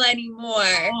don't yell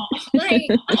anymore. Like,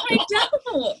 I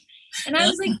don't. And I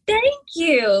was like, thank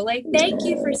you. Like, thank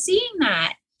you for seeing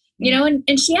that, you know,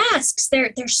 and she asks,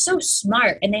 they're so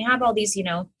smart and they have all these, you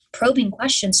know, probing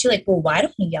questions too. Like, well, why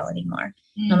don't you yell anymore?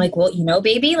 And I'm like, well, you know,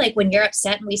 baby, like when you're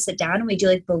upset and we sit down and we do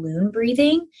like balloon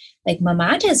breathing, like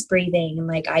Mama does breathing and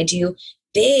like I do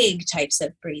big types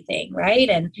of breathing. Right.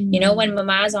 And, you know, when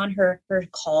Mama's on her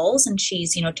calls and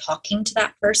she's, you know, talking to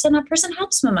that person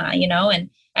helps Mama, you know, and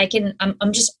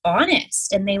I'm just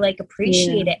honest and they like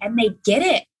appreciate it and they get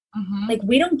it. Like,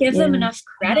 we don't give them enough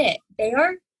credit. They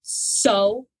are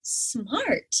so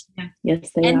smart.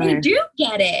 Yes, they are. And they do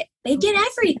get it. They get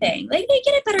everything. Like, they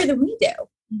get it better than we do.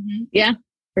 Yeah,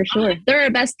 for sure. They're our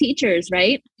best teachers,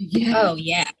 right? Yeah. Oh,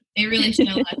 yeah. They really show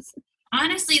us.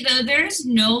 Honestly, though, there's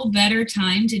no better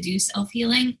time to do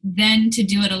self-healing than to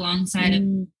do it alongside of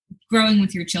growing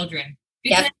with your children.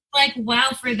 Because like,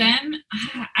 wow, for them,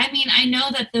 I mean, I know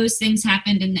that those things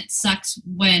happened and it sucks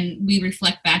when we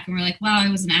reflect back and we're like, wow, I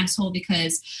was an asshole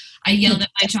because I yelled at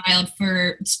my child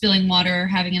for spilling water or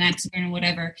having an accident or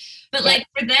whatever. But like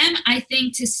for them, I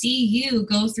think to see you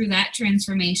go through that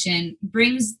transformation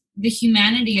brings the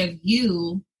humanity of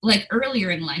you like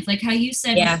earlier in life, like how you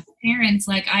said with parents,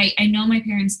 like I know my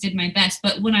parents did my best,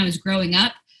 but when I was growing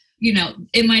up, you know,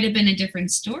 it might have been a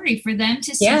different story for them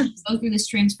to see you go through this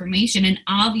transformation, an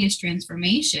obvious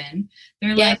transformation.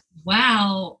 They're like,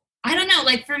 wow, I don't know.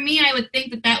 Like for me, I would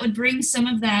think that that would bring some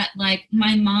of that, like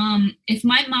my mom, if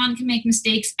my mom can make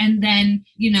mistakes and then,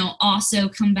 you know, also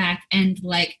come back and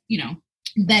like, you know,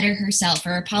 better herself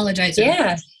or apologize.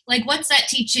 Like, what's that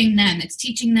teaching them? It's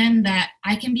teaching them that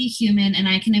I can be human and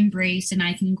I can embrace and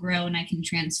I can grow and I can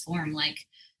transform. Like,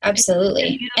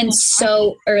 absolutely. And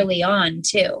so early on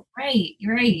too. Right.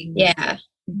 Yeah.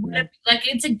 Like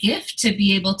it's a gift to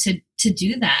be able to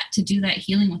do that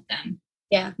healing with them.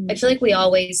 Yeah. I feel like we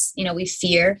always, you know, we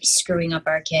fear screwing up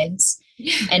our kids.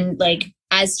 And like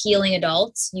as healing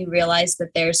adults, you realize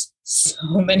that there's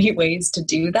so many ways to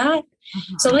do that.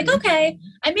 So like, okay,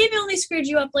 I maybe only screwed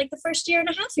you up like the first year and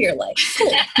a half of your life. Cool.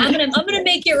 I'm gonna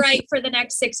make it right for the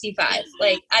next 65.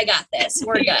 Like, I got this.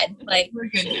 We're good. Like, we're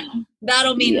good now.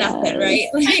 That'll mean nothing, right?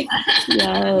 Like,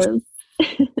 Yes.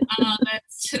 Oh,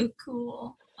 that's so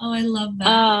cool. Oh, I love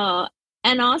that.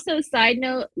 And also, side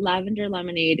note, lavender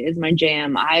lemonade is my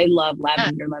jam. I love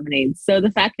lavender lemonade. So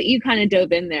the fact that you kind of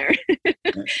dove in there,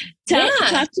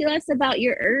 talk to us about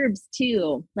your herbs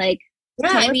too. Like,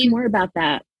 tell us more about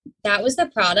that. That was the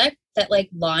product that like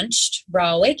launched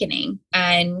Raw Awakening.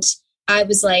 And I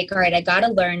was like, all right, I got to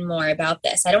learn more about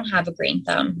this. I don't have a green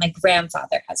thumb. My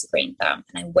grandfather has a green thumb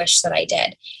and I wish that I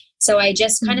did. So I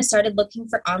just kind of started looking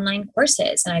for online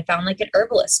courses and I found like an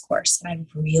herbalist course and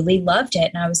I really loved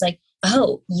it. And I was like,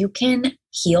 oh, you can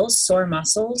heal sore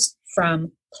muscles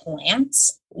from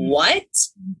plants? What?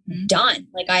 Done.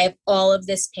 Like I have all of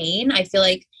this pain. I feel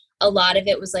like a lot of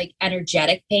it was like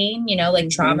energetic pain, you know, like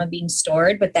trauma being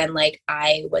stored. But then like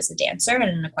I was a dancer and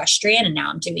an equestrian and now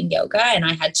I'm doing yoga and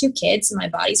I had 2 kids and my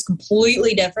body's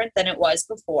completely different than it was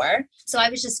before. So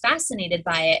I was just fascinated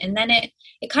by it. And then it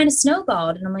kind of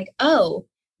snowballed and I'm like, oh,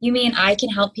 you mean I can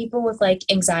help people with like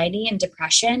anxiety and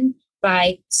depression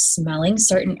by smelling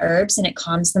certain herbs and it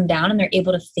calms them down and they're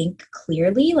able to think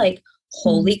clearly? Like,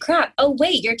 holy crap. Oh,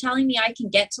 wait, you're telling me I can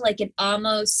get to like an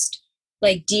almost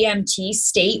like DMT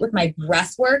state with my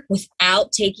breath work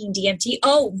without taking DMT.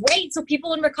 Oh, wait, so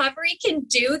people in recovery can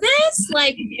do this?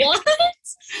 Like, what?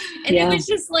 And it was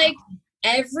just like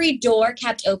every door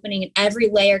kept opening and every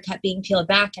layer kept being peeled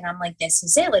back. And I'm like, this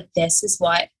is it. Like, this is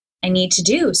what I need to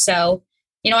do. So,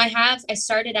 you know, I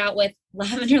started out with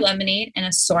lavender lemonade and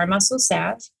a sore muscle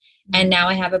salve. And now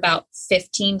I have about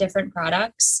 15 different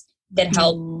products that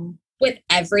help with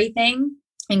everything: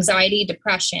 anxiety,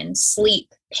 depression,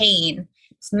 sleep, pain,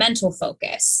 mental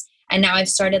focus. And now I've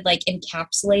started like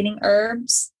encapsulating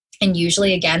herbs. And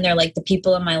usually again, they're like the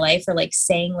people in my life are like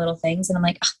saying little things. And I'm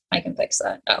like, oh, I can fix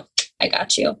that. Oh, I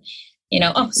got you. You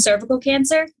know, oh, cervical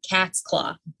cancer, cat's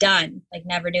claw, done. Like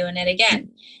never doing it again.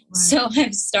 Wow. So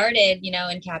I've started, you know,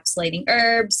 encapsulating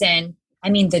herbs. And I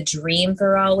mean, the dream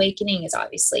for Raw Awakening is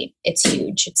obviously, it's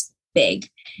huge. It's big.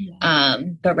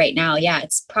 But right now,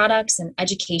 it's products and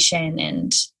education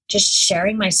and just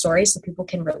sharing my story so people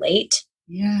can relate.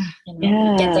 Yeah. You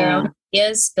know, get their own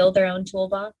ideas, build their own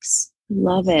toolbox.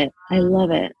 Love it. I love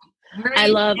it. I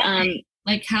love,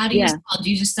 like, how do you sell?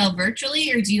 Do you just sell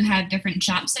virtually or do you have different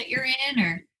shops that you're in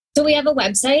or? So we have a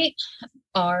website,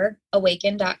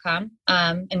 rawaken.com.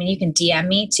 I mean, you can DM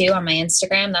me too on my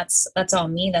Instagram. That's all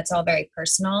me. That's all very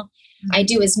personal. I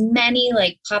do as many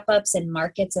like pop-ups and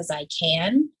markets as I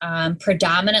can,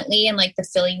 predominantly in like the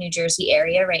Philly, New Jersey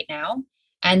area right now.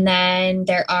 And then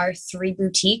there are 3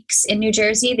 boutiques in New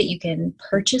Jersey that you can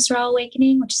purchase Raw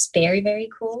Awakening, which is very, very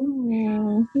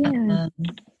cool.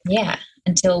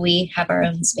 Until we have our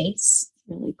own space.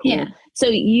 Really cool. Yeah. So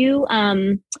you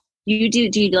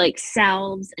do like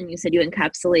salves and you said you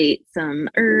encapsulate some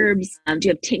herbs. Do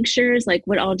you have tinctures? Like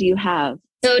what all do you have?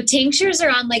 So tinctures are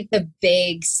on like the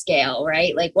big scale,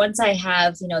 right? Like once I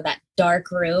have, you know, that dark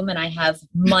room and I have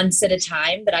months at a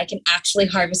time that I can actually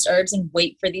harvest herbs and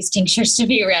wait for these tinctures to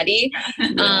be ready.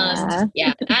 That'll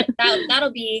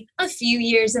be a few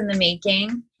years in the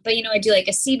making. But, you know, I do like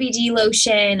a CBD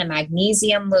lotion, a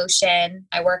magnesium lotion.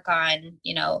 I work on,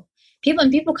 you know,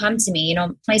 people come to me, you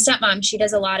know, my stepmom, she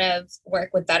does a lot of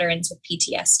work with veterans with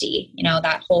PTSD, you know,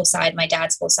 that whole side, my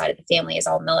dad's whole side of the family is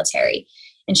all military.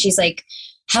 And she's like,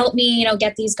 help me,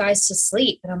 get these guys to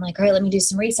sleep. And I'm like, all right, let me do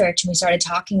some research. And we started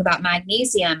talking about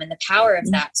magnesium and the power of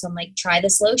that. So I'm like, try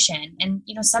this lotion. And,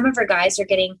 some of our guys are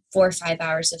getting 4 or 5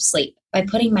 hours of sleep by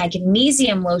putting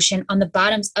magnesium lotion on the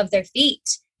bottoms of their feet.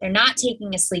 They're not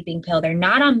taking a sleeping pill. They're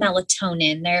not on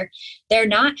melatonin. They're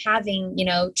not having,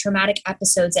 traumatic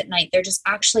episodes at night. They're just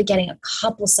actually getting a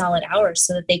couple solid hours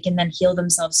so that they can then heal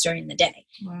themselves during the day.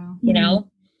 Wow.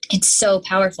 It's so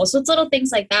powerful. So it's little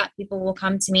things like that. People will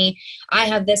come to me. I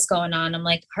have this going on. I'm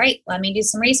like, all right, let me do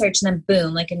some research. And then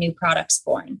boom, like a new product's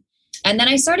born. And then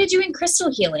I started doing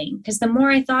crystal healing because the more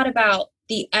I thought about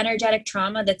the energetic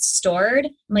trauma that's stored,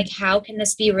 I'm like, how can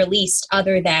this be released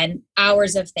other than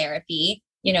hours of therapy,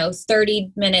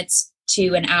 30 minutes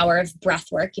to an hour of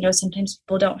breath work? Sometimes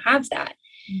people don't have that.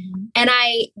 Mm-hmm. And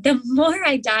the more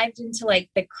I dived into like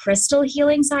the crystal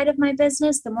healing side of my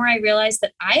business, the more I realized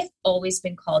that I've always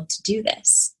been called to do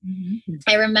this. Mm-hmm.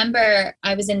 I remember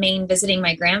I was in Maine visiting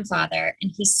my grandfather,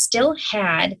 and he still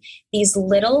had these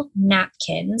little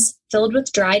napkins filled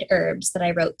with dried herbs that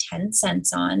I wrote 10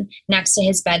 cents on next to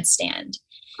his bedstand.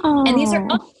 Aww. And these are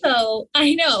also,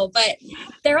 I know, but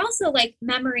they're also like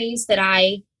memories that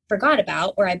I forgot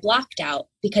about or I blocked out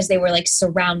because they were like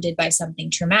surrounded by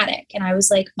something traumatic. And I was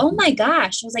like, oh my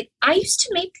gosh. I was like, I used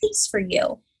to make these for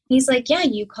you. He's like, yeah,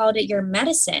 you called it your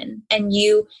medicine, and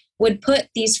you would put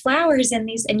these flowers in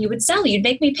these and you would sell. You'd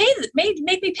make me pay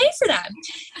for them.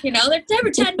 They're never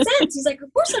 10 cents. He's like,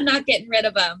 of course I'm not getting rid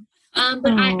of them.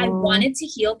 But I wanted to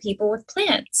heal people with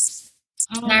plants.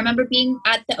 Oh. And I remember being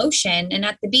at the ocean and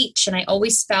at the beach, and I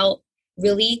always felt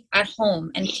really at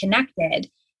home and connected.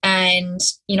 And,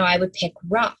 I would pick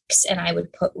rocks and I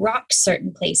would put rocks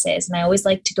certain places. And I always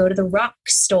liked to go to the rock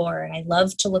store. And I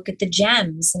love to look at the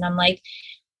gems. And I'm like,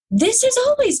 this has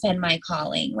always been my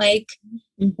calling. Like,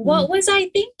 what was I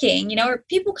thinking? Or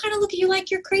people kind of look at you like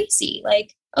you're crazy.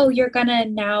 Like, oh, you're going to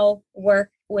now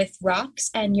work with rocks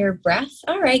and your breath.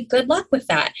 All right, good luck with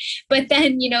that. But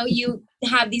then, you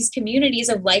have these communities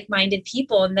of like-minded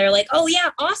people, and they're like, oh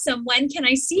yeah, awesome. When can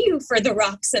I see you for the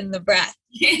rocks and the breath?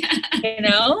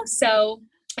 Yeah. So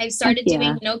I've started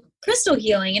doing, crystal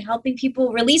healing and helping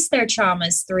people release their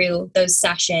traumas through those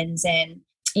sessions, and,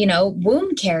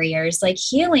 womb carriers, like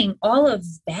healing all of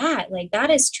that. Like that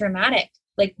is traumatic.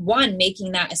 Like one,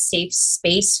 making that a safe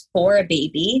space for a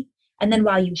baby. And then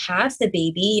while you have the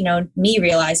baby, me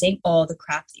realizing all the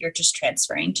crap that you're just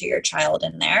transferring to your child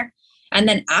in there. And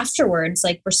then afterwards,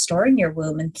 like restoring your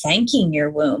womb and thanking your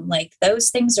womb, like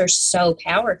those things are so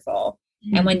powerful.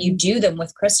 Mm-hmm. And when you do them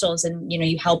with crystals and,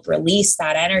 you help release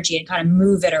that energy and kind of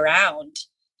move it around,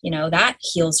 that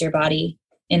heals your body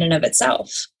in and of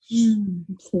itself.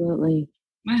 Absolutely.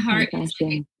 My heart is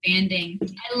expanding.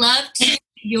 I loved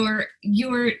your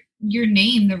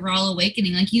name, The Raw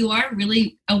Awakening. Like you are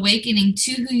really awakening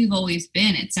to who you've always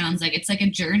been. It sounds like it's like a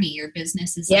journey. Your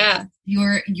business is like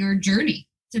your journey.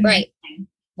 Right.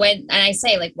 And I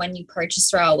say, like, when you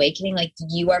purchase Raw Awakening, like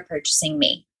you are purchasing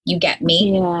me. You get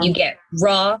me. Yeah. You get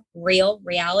raw, real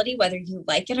reality, whether you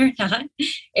like it or not.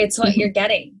 It's what you're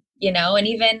getting, And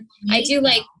even I do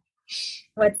like,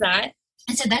 what's that?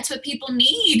 I said, that's what people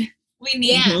need. We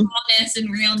need rawness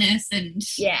and realness and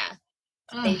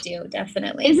they do,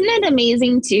 definitely. Isn't it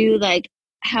amazing too, like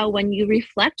how when you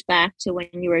reflect back to when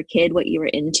you were a kid, what you were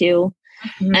into,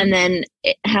 and then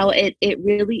how it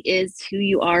really is who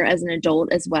you are as an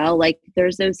adult as well. Like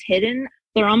there's those hidden,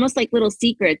 they're almost like little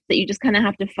secrets that you just kind of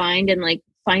have to find and like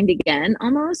find again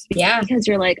almost. Yeah. Because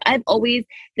you're like,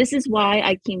 this is why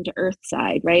I came to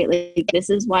Earthside, right? Like this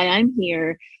is why I'm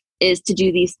here, is to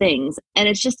do these things. And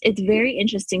it's very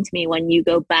interesting to me when you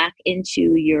go back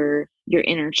into your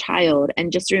inner child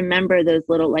and just remember those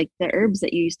little, like the herbs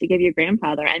that you used to give your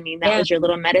grandfather. I mean, that was your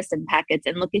little medicine packets,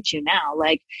 and look at you now.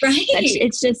 Like, right.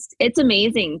 It's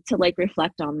amazing to like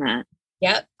reflect on that.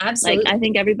 Yep, absolutely. Like, I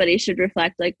think everybody should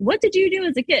reflect, like, what did you do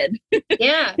as a kid?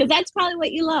 Yeah. Because that's probably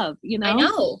what you love, I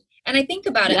know. And I think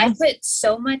about it, I put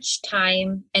so much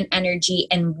time and energy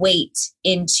and weight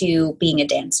into being a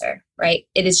dancer, right?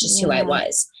 It is just who I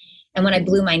was. And when I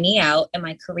blew my knee out and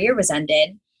my career was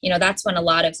ended, that's when a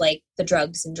lot of like the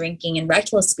drugs and drinking and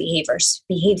reckless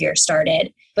behavior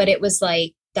started. But it was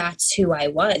like, that's who I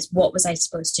was. What was I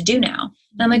supposed to do now?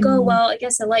 And I'm like, oh, well, I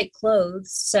guess I like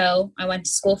clothes. So I went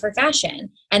to school for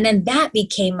fashion. And then that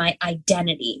became my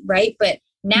identity, right? But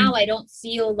now I don't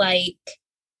feel like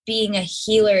being a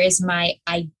healer is my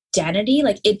identity.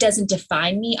 Like it doesn't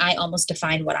define me. I almost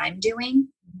define what I'm doing.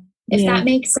 If that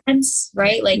makes sense,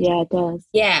 right? Like, yeah, it does.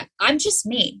 Yeah, I'm just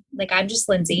me. Like I'm just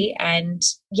Lindsay, and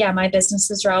my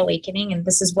business is Raw Awakening, and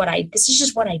this is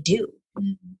just what I do.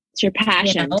 It's your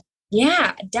passion.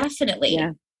 Yeah, definitely.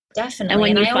 Yeah. Definitely. And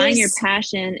when you I find your always,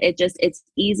 passion, it's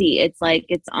easy.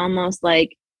 It's almost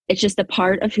like it's just a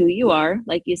part of who you are.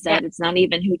 Like you said, it's not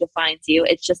even who defines you.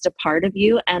 It's just a part of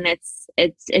you. And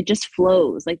it just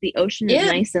flows. Like the ocean is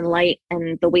nice and light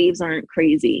and the waves aren't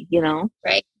crazy, you know?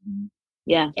 right.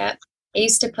 Yeah. Yeah. I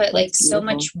used to put like so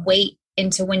much weight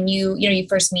into when you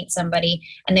first meet somebody,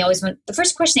 and they always want, the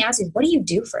first question they ask is, what do you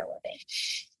do for a living?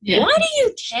 Yeah. Why do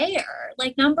you care?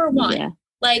 Like, number one,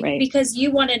 because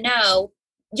you want to know,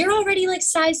 you're already like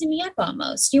sizing me up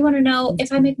almost. You want to know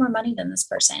if I make more money than this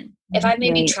person, if I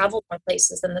maybe traveled more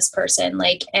places than this person,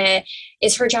 like,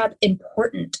 is her job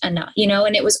important enough? You know,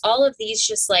 and it was all of these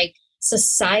just like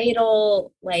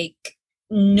societal like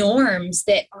norms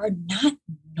that are not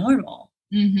normal.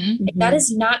 Like, that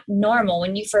is not normal.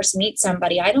 When you first meet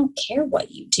somebody, I don't care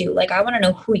what you do. Like, I want to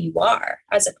know who you are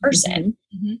as a person,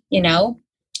 you know?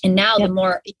 And now the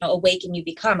more, awakened you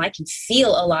become, I can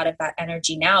feel a lot of that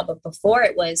energy now. But before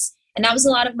it was, and that was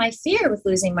a lot of my fear with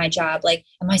losing my job. Like,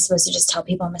 am I supposed to just tell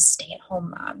people I'm a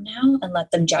stay-at-home mom now and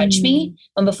let them judge me?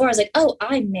 When before I was like, oh,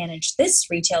 I manage this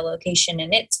retail location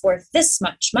and it's worth this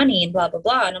much money and blah, blah,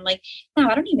 blah. And I'm like, no,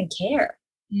 I don't even care.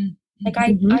 Like,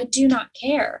 I do not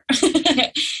care.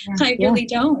 I really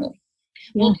don't.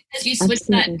 Well, because you switched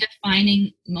that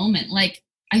defining moment. Like,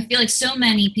 I feel like so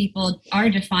many people are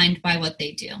defined by what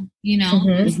they do,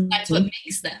 that's what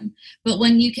makes them. But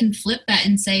when you can flip that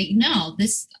and say, no,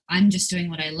 I'm just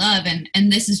doing what I love.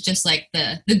 And this is just like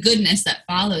the goodness that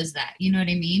follows that, you know what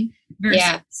I mean?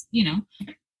 Versus,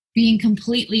 being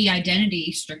completely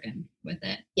identity stricken with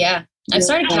it. Yeah. I've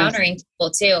started countering people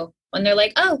too. When they're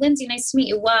like, oh, Lindsay, nice to meet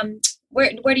you.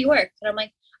 Where do you work? And I'm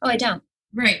like, oh, I don't.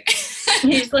 Right.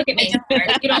 You just look at me.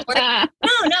 You don't work?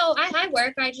 No, I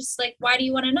work. I just like, why do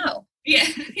you want to know? Yeah.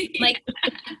 Like,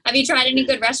 have you tried any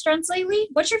good restaurants lately?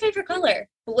 What's your favorite color?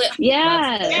 Blue.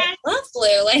 Yeah. Love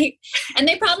blue. Like, and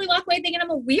they probably walk away thinking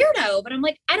I'm a weirdo, but I'm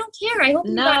like, I don't care. I hope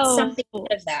you got something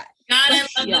out of that. God,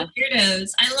 I love the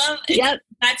weirdos. I love it. Yep.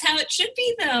 That's how it should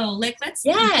be though. Like, let's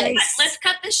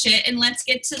cut the shit and let's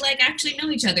get to like actually know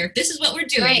each other. If this is what we're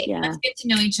doing, let's get to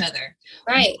know each other.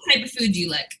 Right. What type of food you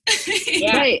like.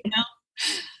 Yeah. Right.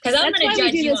 Because I'm going to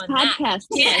judge you on podcast.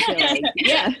 That.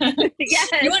 Yeah.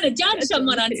 You want to judge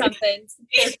someone on something.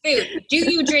 Their food. Do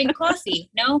you drink coffee?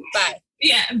 No? Bye.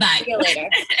 Yeah, bye. See you later.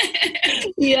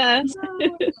 Yeah.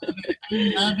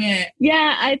 I love it.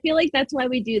 Yeah, I feel like that's why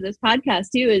we do this podcast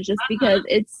too, is just because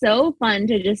it's so fun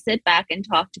to just sit back and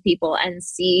talk to people and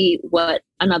see what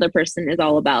another person is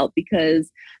all about,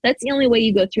 because that's the only way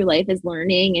you go through life, is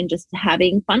learning and just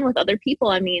having fun with other people.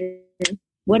 I mean,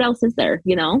 what else is there?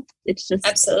 It's just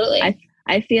absolutely.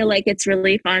 I feel like it's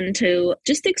really fun to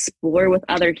just explore with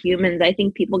other humans. I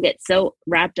think people get so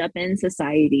wrapped up in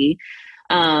society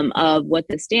of what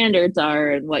the standards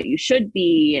are and what you should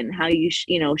be and how you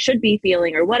should be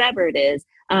feeling or whatever it is.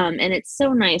 And it's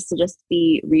so nice to just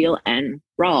be real and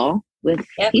raw with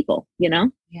people, Yeah,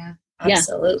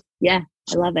 absolutely. Yeah,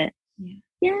 I love it.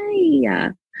 Yay.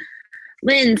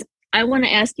 Linz, I want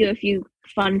to ask you a few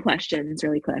fun questions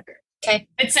really quick. Okay.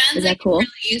 It sounds like cool? You're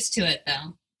really used to it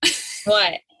though.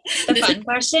 What? The fun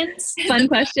questions? Fun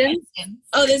questions?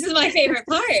 Oh, this is my favorite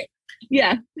part.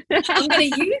 Yeah. I'm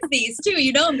going to use these too.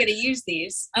 I'm going to use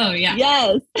these. Oh, yeah.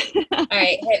 Yes. All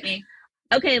right, hit me.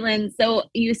 Okay, Lynn. So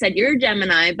you said you're a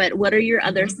Gemini, but what are your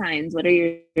other signs? What are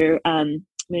your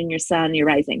moon, your sun, your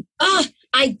rising? Oh,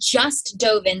 I just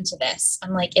dove into this.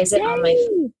 I'm like, is it on my,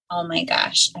 oh my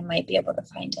gosh, I might be able to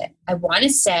find it. I want to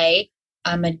say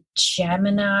I'm a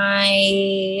Gemini.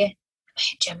 Am I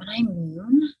a Gemini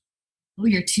moon? Oh,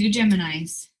 you're two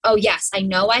Geminis. Oh, yes. I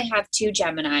know I have two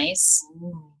Geminis.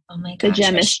 Oh my gosh. The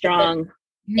gem is strong.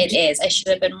 It is. I should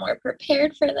have been more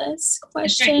prepared for this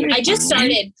question. I just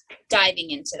started diving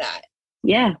into that.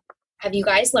 Yeah. Have you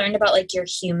guys learned about like your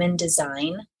human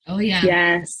design? Oh, yeah.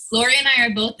 Yes. Lori and I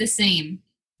are both the same.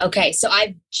 Okay, so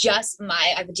I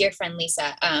have a dear friend,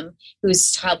 Lisa,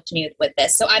 who's helped me with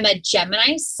this. So I'm a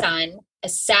Gemini sun, a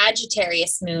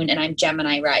Sagittarius moon, and I'm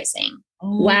Gemini rising.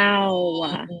 Oh.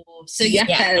 Wow. So you're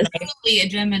totally a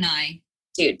Gemini.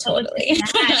 Dude, totally.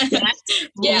 That's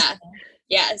cool. Yeah.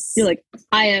 Yes. You're like,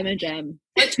 I am a gem.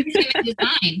 What's your human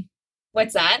design?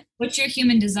 What's that? What's your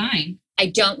human design? I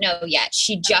don't know yet.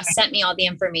 She just sent me all the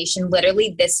information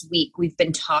literally this week. We've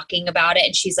been talking about it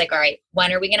and she's like, all right,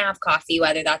 when are we going to have coffee,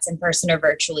 whether that's in person or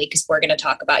virtually? Because we're going to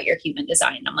talk about your human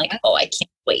design. I'm like, oh, I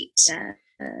can't wait.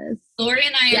 Yes. Lori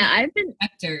and I are I've been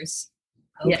vectors.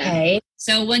 Okay.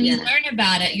 So when you learn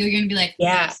about it, you're going to be like,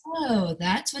 yeah, oh,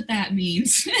 that's what that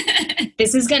means.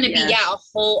 This is going to be, a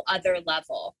whole other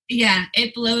level. Yeah,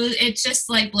 it just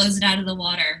like blows it out of the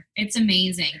water. It's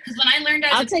amazing. Because when I learned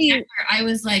as a parent, I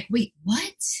was like, wait,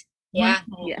 what? Yeah.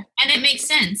 Yeah. And it makes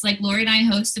sense. Like Lori and I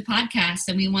host a podcast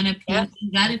and we want to pull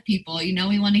things out of people. You know,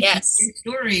 we want to hear your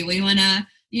story. We want to,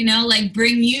 you know, like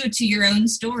bring you to your own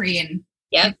story and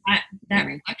that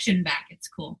reflection back. It's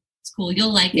cool. It's cool.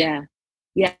 You'll like it.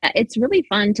 Yeah. It's really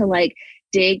fun to like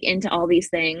dig into all these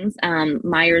things.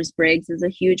 Myers-Briggs is a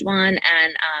huge one,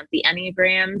 and the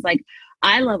Enneagrams. Like,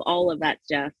 I love all of that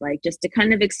stuff, like just to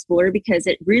kind of explore, because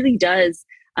it really does,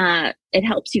 it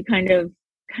helps you kind of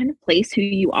place who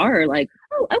you are. Like,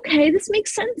 oh, okay, this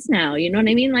makes sense now. You know what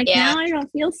I mean? Like, now I don't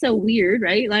feel so weird,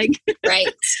 right? Like, right.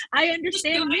 I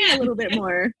understand me a little bit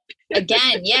more.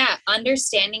 Again,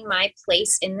 understanding my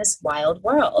place in this wild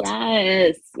world.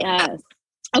 Yes.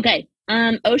 Okay.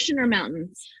 Ocean or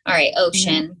mountains? All right,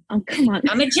 ocean. Oh, come on.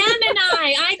 I'm a Gemini.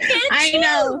 I can't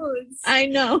choose. I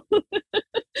know.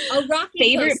 A rocky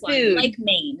favorite food, like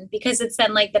Maine, because it's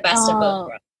then like the best of both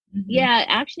worlds. Mm-hmm. Yeah,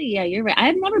 actually, you're right.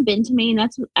 I've never been to Maine.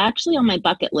 That's actually on my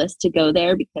bucket list to go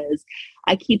there, because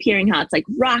I keep hearing how it's like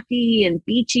rocky and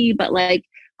beachy, but like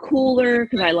cooler,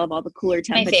 because I love all the cooler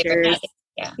temperatures. My favorite.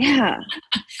 Yeah.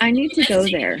 I need to go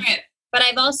there. But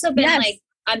I've also been like,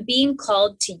 I'm being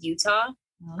called to Utah.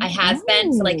 I have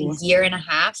been for like a year and a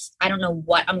half. I don't know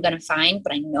what I'm going to find,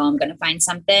 but I know I'm going to find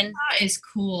something. That is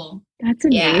cool. That's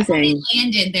amazing. We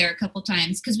landed there a couple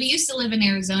times because we used to live in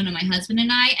Arizona, my husband and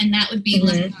I, and that would be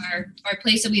like our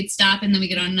place that we'd stop and then we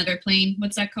get on another plane.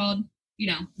 What's that called?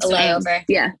 You know, a layover.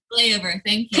 Layover.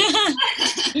 Thank you.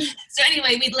 So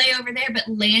anyway, we'd lay over there, but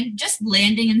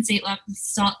landing in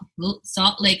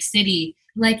Salt Lake City,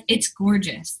 like, it's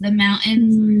gorgeous. The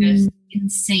mountains are just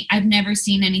insane. I've never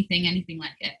seen anything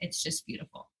like it. It's just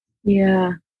beautiful.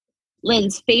 Yeah.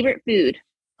 Lynn's favorite food?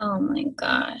 Oh my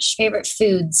gosh. Favorite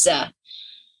foods.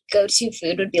 Go-to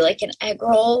food would be like an egg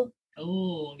roll.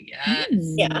 Oh, yes.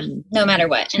 Yeah. No matter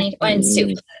what. And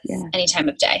soup. Yeah. Any time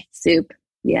of day. Soup.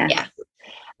 Yeah. Yeah.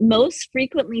 Most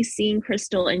frequently seen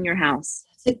crystal in your house?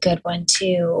 That's a good one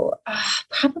too.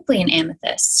 Probably an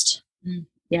amethyst.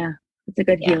 Yeah. It's a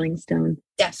good healing stone.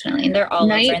 Definitely. And they're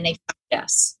all over and they find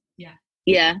us.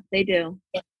 Yeah, they do.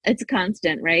 Yeah. It's a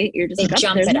constant, right? You're just like,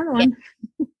 jump there's another one.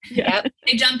 Yep.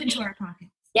 They jump into our pockets.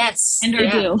 Yes. And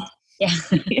our do. Yeah.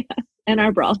 And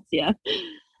our bras,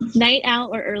 Night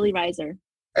owl or early riser?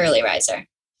 Early riser.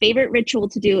 Favorite ritual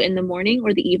to do in the morning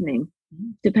or the evening,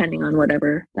 depending on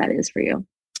whatever that is for you?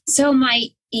 So my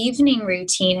evening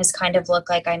routine has kind of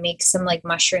looked like I make some like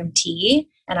mushroom tea,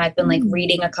 and I've been like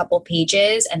reading a couple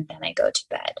pages and then I go to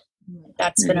bed.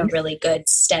 That's been a really good,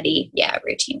 steady,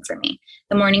 routine for me.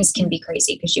 The mornings can be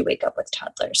crazy because you wake up with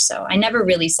toddlers. So I never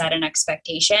really set an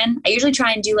expectation. I usually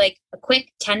try and do like a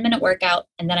quick 10-minute workout,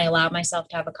 and then I allow myself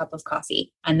to have a cup of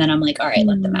coffee. And then I'm like, all right,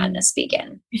 let the madness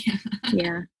begin.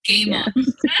 Yeah. Game on.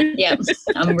 Yeah,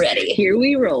 I'm ready. Here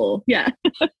we roll. Yeah.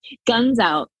 Guns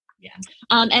out. Yeah.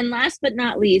 And last but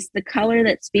not least, the color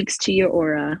that speaks to your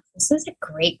aura. This is a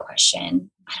great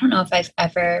question. I don't know if I've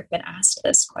ever been asked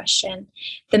this question.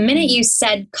 The minute you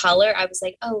said color, I was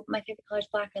like, oh, my favorite color is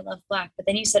black. I love black. But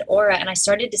then you said aura, and I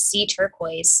started to see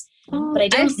turquoise. Oh, but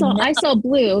I saw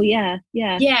blue. Yeah.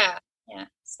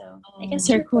 So I guess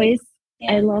turquoise.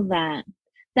 Yeah. I love that.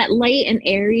 That light and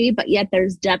airy, but yet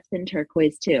there's depth in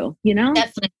turquoise too. You know?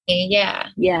 Definitely. Yeah.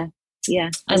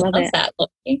 I love it. That.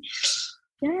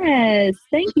 Yes.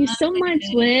 Thank you so much,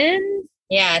 Lynn.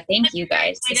 Yeah, thank you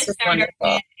guys. This is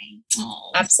wonderful.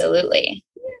 Absolutely.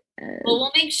 Well,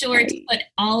 we'll make sure to put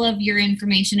all of your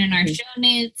information in our show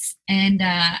notes, and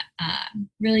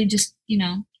really just,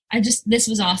 this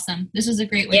was awesome. This was a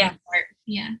great way to start.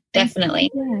 Yeah. Definitely.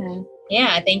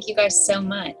 Yeah, thank you guys so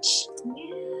much.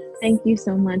 Thank you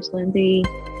so much, Lindsay.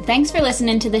 Thanks for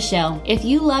listening to the show. If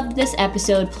you loved this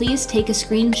episode, please take a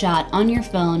screenshot on your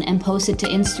phone and post it to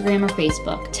Instagram or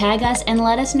Facebook. Tag us and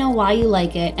let us know why you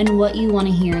like it and what you want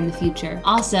to hear in the future.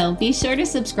 Also, be sure to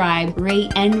subscribe,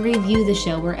 rate, and review the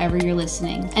show wherever you're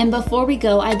listening. And before we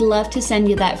go, I'd love to send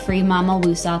you that free Mama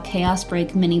Wusa Chaos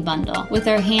Break mini bundle with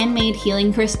our handmade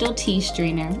healing crystal tea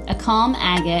strainer, a calm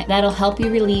agate that'll help you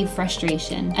relieve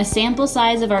frustration, a sample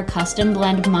size of our custom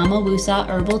blend Mama Wusa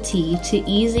herbal tea to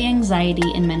ease the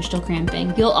anxiety and menstrual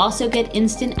cramping. You'll also get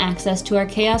instant access to our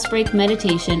Chaos Break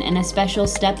meditation and a special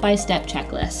step-by-step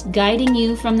checklist, guiding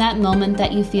you from that moment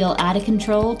that you feel out of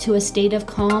control to a state of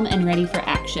calm and ready for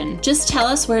action. Just tell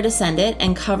us where to send it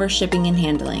and cover shipping and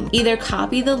handling. Either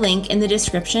copy the link in the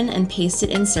description and paste it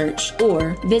in search,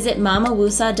 or visit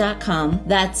mamawoosa.com.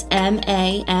 That's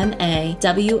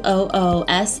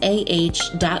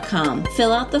MAMAWOOSAH.com.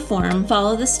 Fill out the form,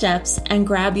 follow the steps, and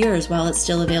grab yours while it's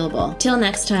still available. Till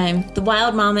next time, the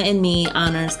Wild Mama in me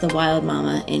honors the Wild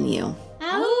Mama in you.